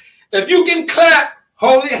 if you can clap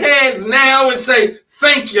holy hands now and say,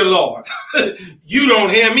 thank you, Lord. You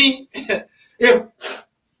don't hear me. If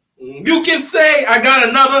you can say, I got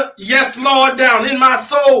another yes, Lord, down in my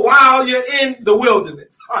soul while you're in the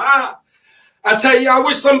wilderness. I tell you, I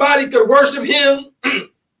wish somebody could worship him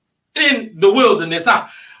in the wilderness.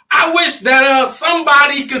 I wish that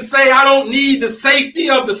somebody could say, I don't need the safety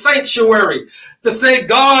of the sanctuary to say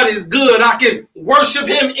God is good. I can worship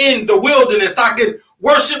him in the wilderness. I can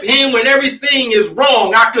worship him when everything is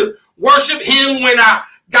wrong. I could worship him when I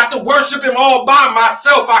got to worship him all by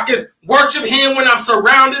myself. I can worship him when I'm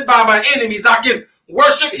surrounded by my enemies. I can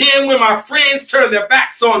worship him when my friends turn their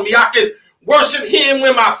backs on me. I can worship him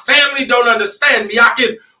when my family don't understand me. I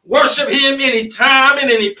can worship him anytime and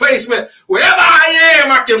any place. Wherever I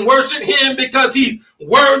am, I can worship him because he's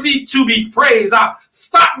worthy to be praised. I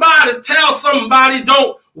stop by to tell somebody,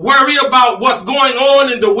 don't worry about what's going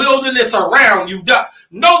on in the wilderness around you.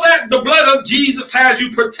 Know that the blood of Jesus has you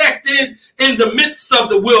protected in the midst of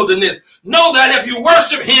the wilderness. Know that if you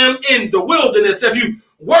worship him in the wilderness, if you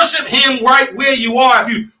worship him right where you are, if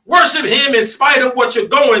you worship him in spite of what you're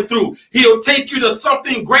going through, he'll take you to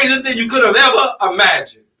something greater than you could have ever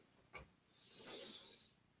imagined.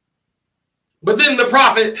 But then the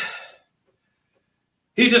prophet,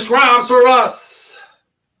 he describes for us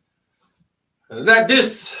that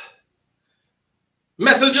this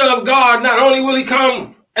messenger of God, not only will he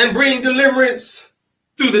come and bring deliverance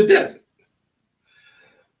through the desert,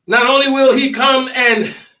 not only will he come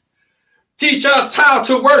and teach us how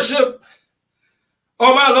to worship,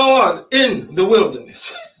 oh my Lord, in the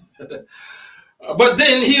wilderness, but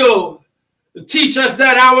then he'll teach us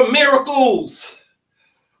that our miracles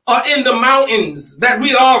are in the mountains that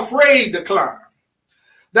we are afraid to climb.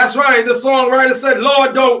 That's right. The songwriter said,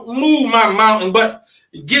 Lord, don't move my mountain, but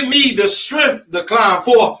give me the strength to climb.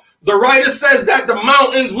 For the writer says that the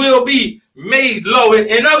mountains will be made low.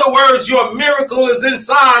 In other words, your miracle is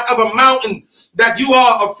inside of a mountain that you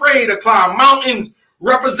are afraid to climb. Mountains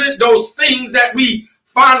represent those things that we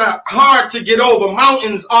find hard to get over.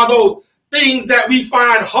 Mountains are those things that we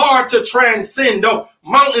find hard to transcend. Though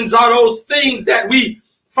mountains are those things that we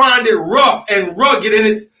find it rough and rugged, and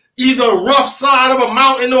it's either a rough side of a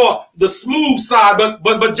mountain or the smooth side.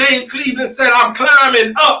 But James Cleveland said, I'm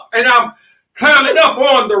climbing up, and I'm climbing up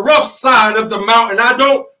on the rough side of the mountain. I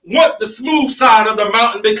don't want the smooth side of the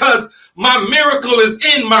mountain because my miracle is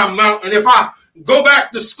in my mountain. If I go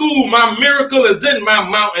back to school, my miracle is in my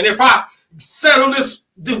mountain. If I settle this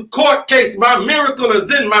court case, my miracle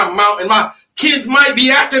is in my mountain. My kids might be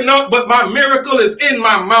acting up, but my miracle is in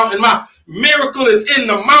my mountain. My miracle is in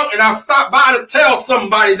the mountain. I've stopped by to tell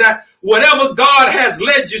somebody that whatever God has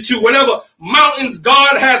led you to, whatever mountains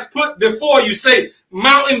God has put before you, say,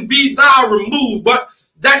 mountain be thou removed. But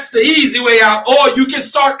that's the easy way out. Or you can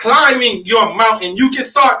start climbing your mountain. You can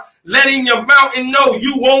start letting your mountain know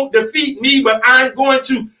you won't defeat me, but I'm going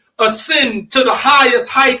to ascend to the highest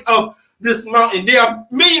height of this mountain. There are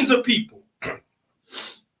millions of people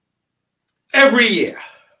every year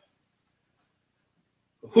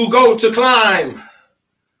who go to climb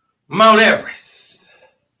Mount Everest.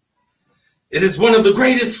 It is one of the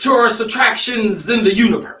greatest tourist attractions in the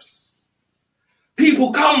universe.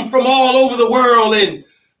 People come from all over the world and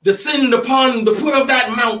descend upon the foot of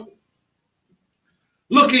that mountain,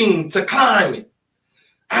 looking to climb it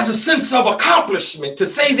as a sense of accomplishment, to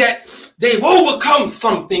say that they've overcome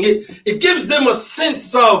something. It gives them a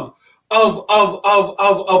sense of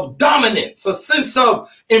dominance, a sense of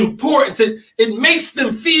importance. It makes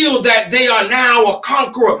them feel that they are now a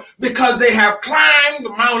conqueror because they have climbed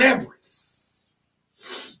Mount Everest.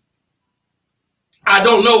 I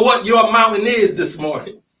don't know what your mountain is this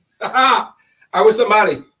morning. I wish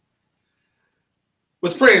somebody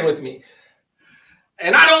was praying with me.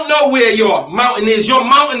 And I don't know where your mountain is. Your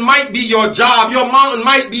mountain might be your job. Your mountain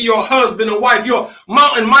might be your husband and wife. Your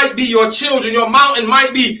mountain might be your children. Your mountain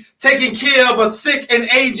might be taking care of a sick and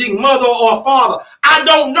aging mother or father. I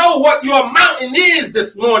don't know what your mountain is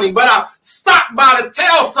this morning, but I stopped by to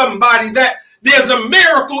tell somebody that there's a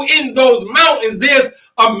miracle in those mountains. There's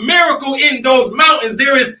a miracle in those mountains.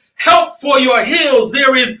 There is help for your hills.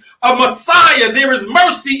 There is a Messiah. There is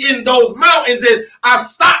mercy in those mountains. And I've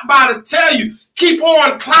stopped by to tell you, keep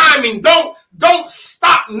on climbing. Don't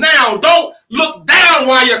stop now. Don't look down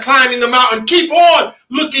while you're climbing the mountain. Keep on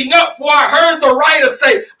looking up. For I heard the writer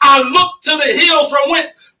say, I look to the hills from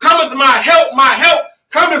whence cometh my help. My help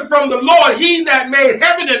cometh from the Lord. He that made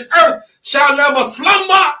heaven and earth shall never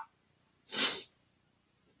slumber.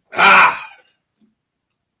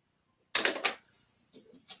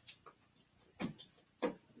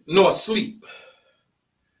 Nor sleep.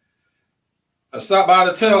 I stopped by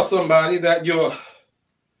to tell somebody that your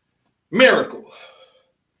miracle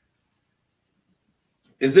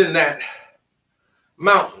is in that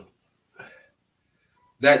mountain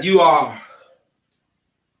that you are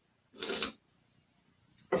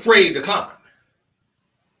afraid to climb.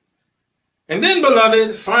 And then,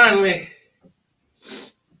 beloved, finally,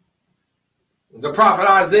 the prophet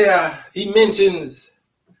Isaiah, he mentions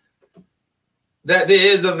that there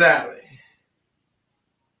is a valley.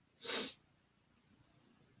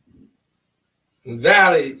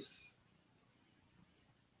 Valleys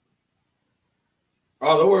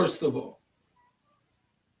are the worst of all.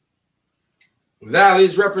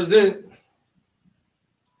 Valleys represent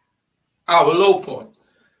our low point.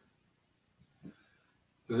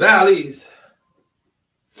 Valleys,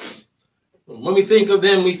 when we think of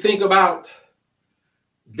them, we think about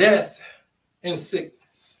death and sickness.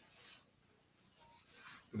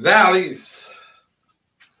 Valleys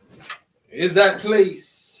is that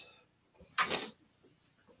place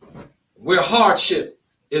where hardship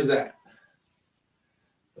is at.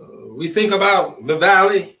 We think about the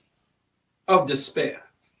valley of despair.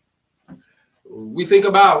 We think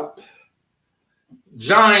about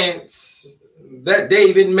giants that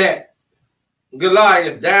David met,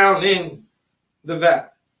 Goliath down in the valley.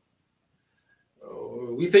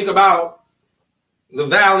 We think about the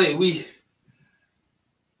valley. We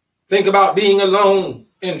think about being alone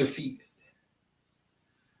and defeated.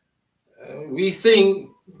 We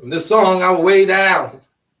sing the song, I'm way down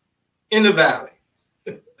in the valley.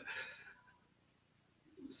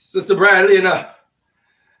 Sister Bradley and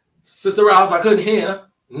Sister Ralph, I couldn't hear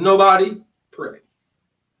nobody pray.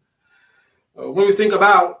 When we think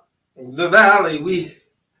about the valley,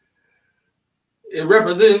 it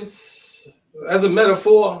represents, as a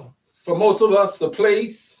metaphor for most of us, a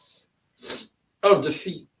place of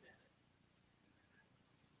defeat.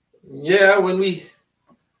 Yeah, when we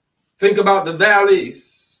think about the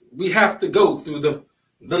valleys, we have to go through the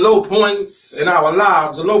low points in our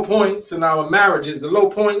lives, the low points in our marriages, the low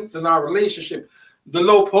points in our relationship, the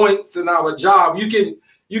low points in our job. You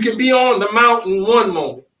can be on the mountain one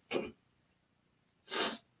moment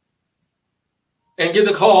and get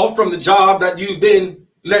the call from the job that you've been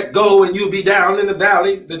let go, and you'll be down in the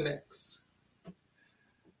valley the next.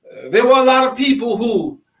 There were a lot of people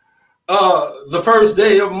who the first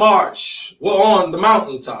day of March were on the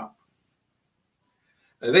mountaintop.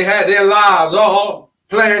 They had their lives all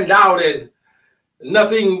planned out, and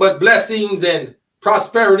nothing but blessings and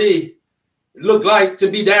prosperity looked like to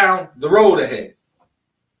be down the road ahead.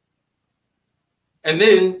 And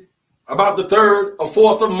then about the 3rd or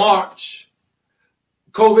 4th of March,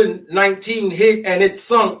 COVID-19 hit, and it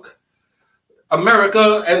sunk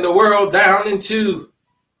America and the world down into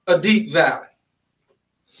a deep valley.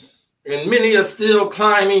 And many are still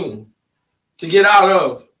climbing to get out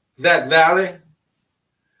of that valley.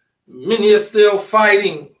 Many are still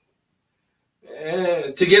fighting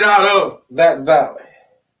to get out of that valley.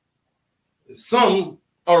 Some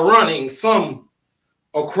are running, some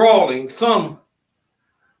are crawling, some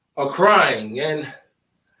are crying, and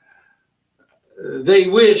they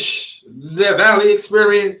wish their valley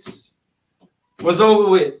experience was over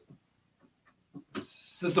with.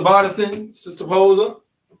 Sister Bartison, Sister Poser,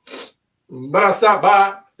 but I stopped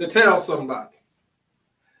by to tell somebody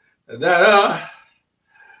that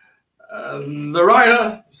the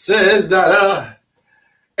writer says that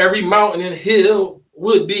every mountain and hill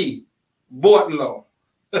would be brought low.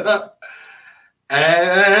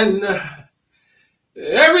 And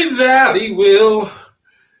every valley will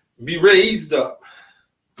be raised up.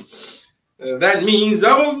 That means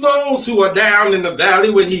of those who are down in the valley,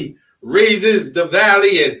 when he raises the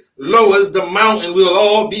valley and lowers the mountain, we'll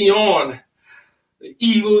all be on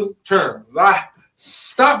even terms. I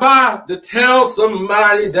Stop by to tell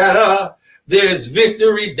somebody that there's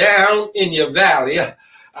victory down in your valley.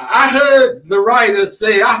 I heard the writer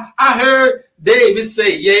say, I heard David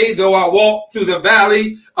say, yea, though I walk through the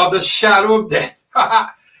valley of the shadow of death,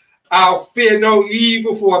 I'll fear no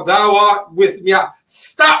evil, for thou art with me.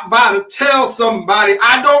 Stop by to tell somebody,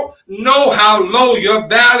 I don't know how low your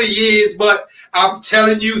valley is, but I'm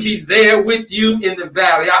telling you, he's there with you in the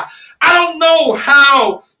valley. I don't know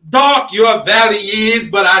how dark your valley is,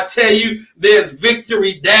 but I tell you, there's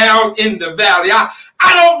victory down in the valley. I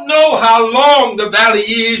don't know how long the valley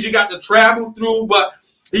is you got to travel through, but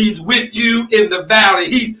he's with you in the valley.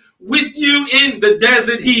 He's with you in the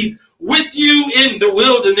desert. He's with you in the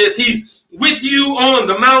wilderness. He's with you on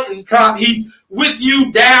the mountaintop. He's with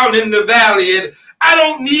you down in the valley. And I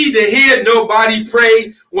don't need to hear nobody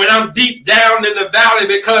pray when I'm deep down in the valley,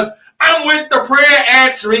 because I'm with the prayer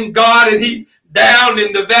answering God, and he's down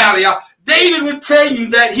in the valley. David would tell you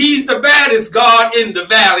that he's the baddest God in the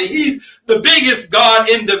valley. He's the biggest God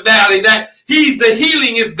in the valley, that he's the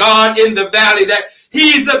healingest God in the valley, that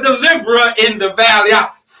he's a deliverer in the valley.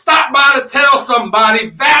 Stop by to tell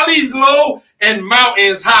somebody, valleys low and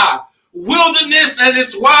mountains high, wilderness and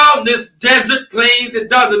its wildness, desert plains, it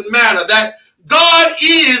doesn't matter. That God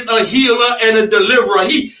is a healer and a deliverer.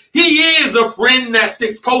 He is a friend that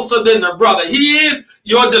sticks closer than a brother. He is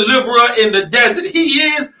your deliverer in the desert. He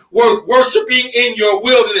is worth worshiping in your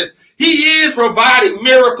wilderness. He is providing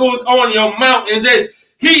miracles on your mountains, and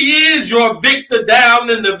he is your victor down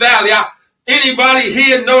in the valley. Anybody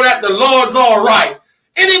here know that the Lord's all right?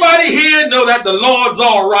 Anybody here know that the Lord's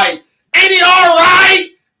all right? Ain't he all right?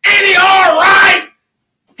 Ain't he all right?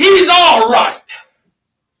 He's all right.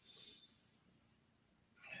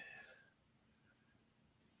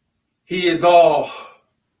 He is all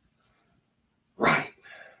right.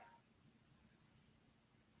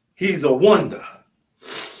 He's a wonder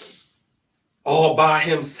all by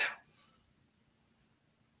himself.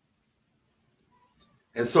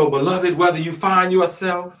 And so, beloved, whether you find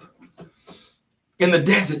yourself in the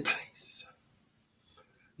desert place,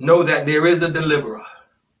 know that there is a deliverer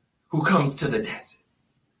who comes to the desert.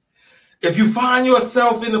 If you find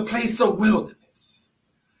yourself in a place of wilderness,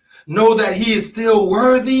 know that he is still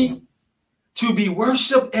worthy to be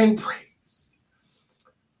worshiped and praised.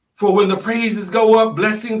 For when the praises go up,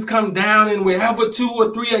 blessings come down, and wherever 2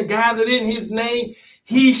 or 3 are gathered in his name,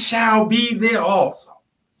 he shall be there also.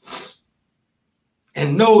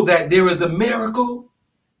 And know that there is a miracle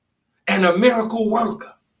and a miracle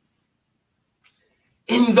worker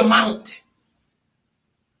in the mountain.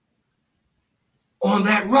 On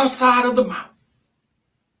that rough side of the mountain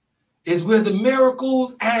is where the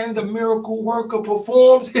miracles and the miracle worker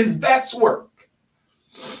performs his best work.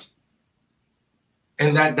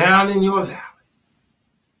 And that down in your valleys,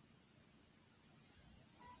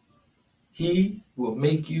 he will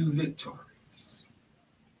make you victorious.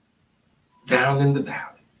 Down in the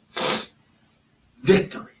valley,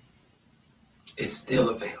 victory is still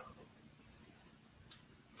available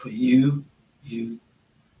for you,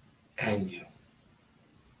 and you.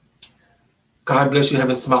 God bless you,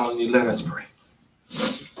 heaven smile on you. Let us pray.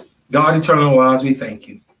 God, eternal wise, we thank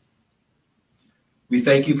you. We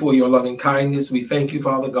thank you for your loving kindness. We thank you,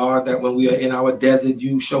 Father God, that when we are in our desert,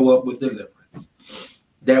 you show up with deliverance.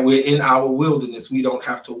 That we're in our wilderness, we don't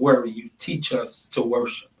have to worry. You teach us to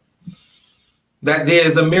worship. That there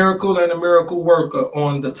is a miracle and a miracle worker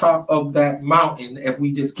on the top of that mountain if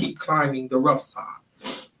we just keep climbing the rough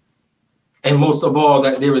side. And most of all,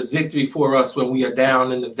 that there is victory for us when we are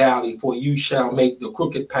down in the valley, for you shall make the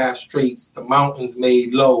crooked path straight, the mountains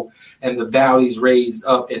made low, and the valleys raised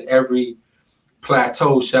up, and every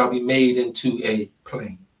plateau shall be made into a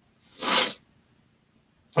plain.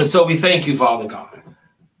 And so we thank you, Father God,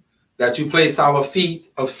 that you place our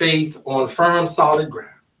feet of faith on firm, solid ground,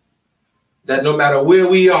 that no matter where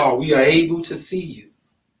we are able to see you.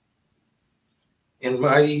 In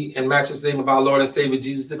mighty and matchless name of our Lord and Savior,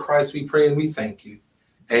 Jesus the Christ, we pray and we thank you.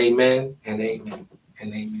 Amen and amen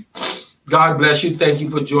and amen. God bless you. Thank you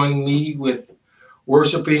for joining me with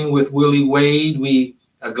Worshiping with Willie Wade. We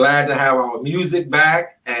are glad to have our music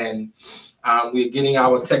back, and we're getting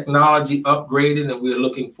our technology upgraded, and we're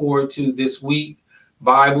looking forward to this week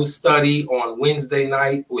Bible study on Wednesday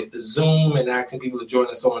night with the Zoom, and asking people to join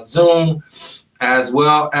us on Zoom, as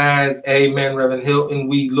well as, amen, Reverend Hilton.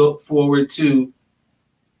 We look forward to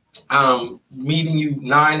meeting you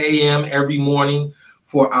 9 a.m. every morning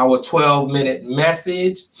for our 12-minute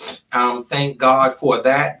message. Thank God for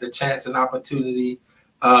that, the chance and opportunity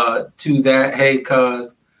to that. Hey,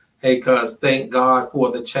 cuz, thank God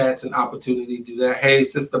for the chance and opportunity to do that. Hey,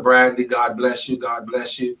 Sister Bradley, God bless you. God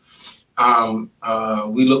bless you.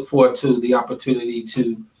 We look forward to the opportunity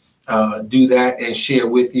to do that and share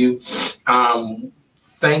with you.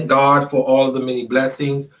 Thank God for all of the many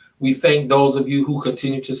blessings. We thank those of you who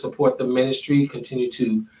continue to support the ministry, continue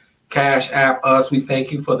to Cash App us. We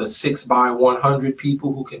thank you for the 6x100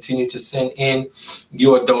 people who continue to send in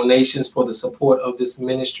your donations for the support of this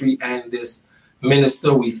ministry and this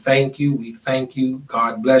minister. We thank you. We thank you.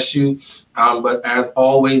 God bless you. But as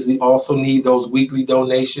always, we also need those weekly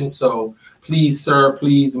donations. So please, sir,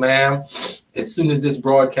 please, ma'am, as soon as this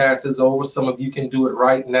broadcast is over, some of you can do it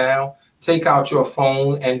right now. Take out your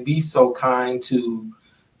phone and be so kind to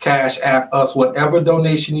Cash App us whatever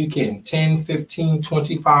donation you can, $10, $15,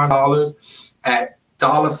 $25 at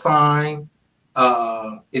 $,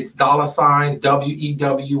 it's $,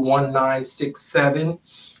 WEW1967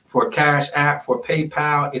 for Cash App. For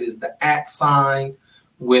PayPal, it is the @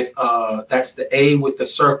 with that's the A with the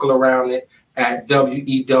circle around it at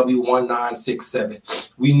WEW1967.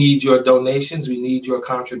 We need your donations, we need your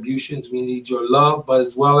contributions, we need your love, but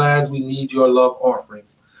as well as we need your love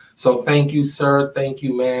offerings. So thank you, sir. Thank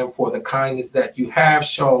you, ma'am, for the kindness that you have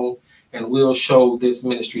shown and will show this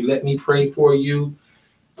ministry. Let me pray for you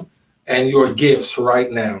and your gifts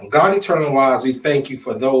right now. God, eternal wise, we thank you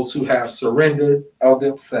for those who have surrendered of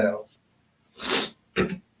themselves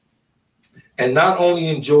and not only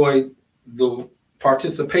enjoyed the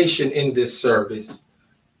participation in this service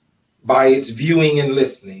by its viewing and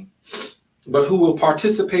listening, but who will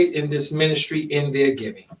participate in this ministry in their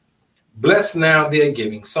giving. Bless now their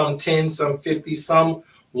giving, some 10, some 50, some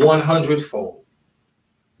 100-fold.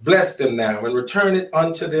 Bless them now and return it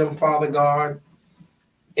unto them, Father God,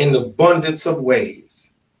 in abundance of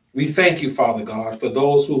ways. We thank you, Father God, for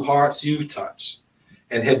those whose hearts you've touched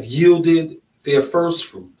and have yielded their first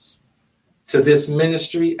fruits to this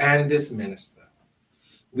ministry and this minister.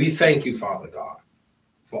 We thank you, Father God,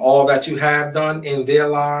 for all that you have done in their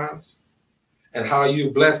lives and how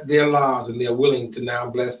you blessed their lives, and they're willing to now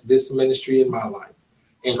bless this ministry in my life.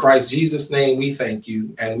 In Christ Jesus' name, we thank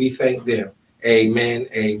you and we thank them. Amen,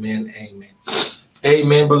 amen, amen.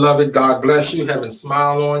 Amen, beloved. God bless you. Heaven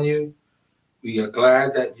smile on you. We are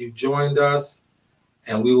glad that you joined us,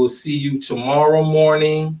 and we will see you tomorrow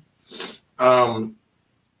morning at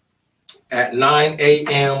 9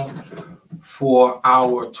 a.m. for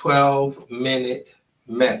our 12-minute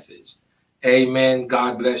message. Amen.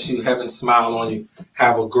 God bless you. Heaven smile on you.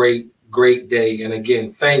 Have a great, great day. And again,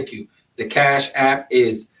 thank you. The Cash App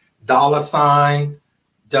is $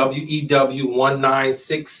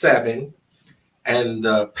 WEW1967. And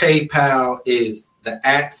the PayPal is the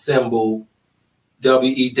 @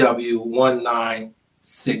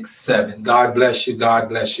 WEW1967. God bless you. God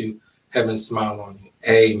bless you. Heaven smile on you.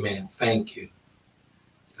 Amen. Thank you.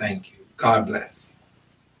 Thank you. God bless.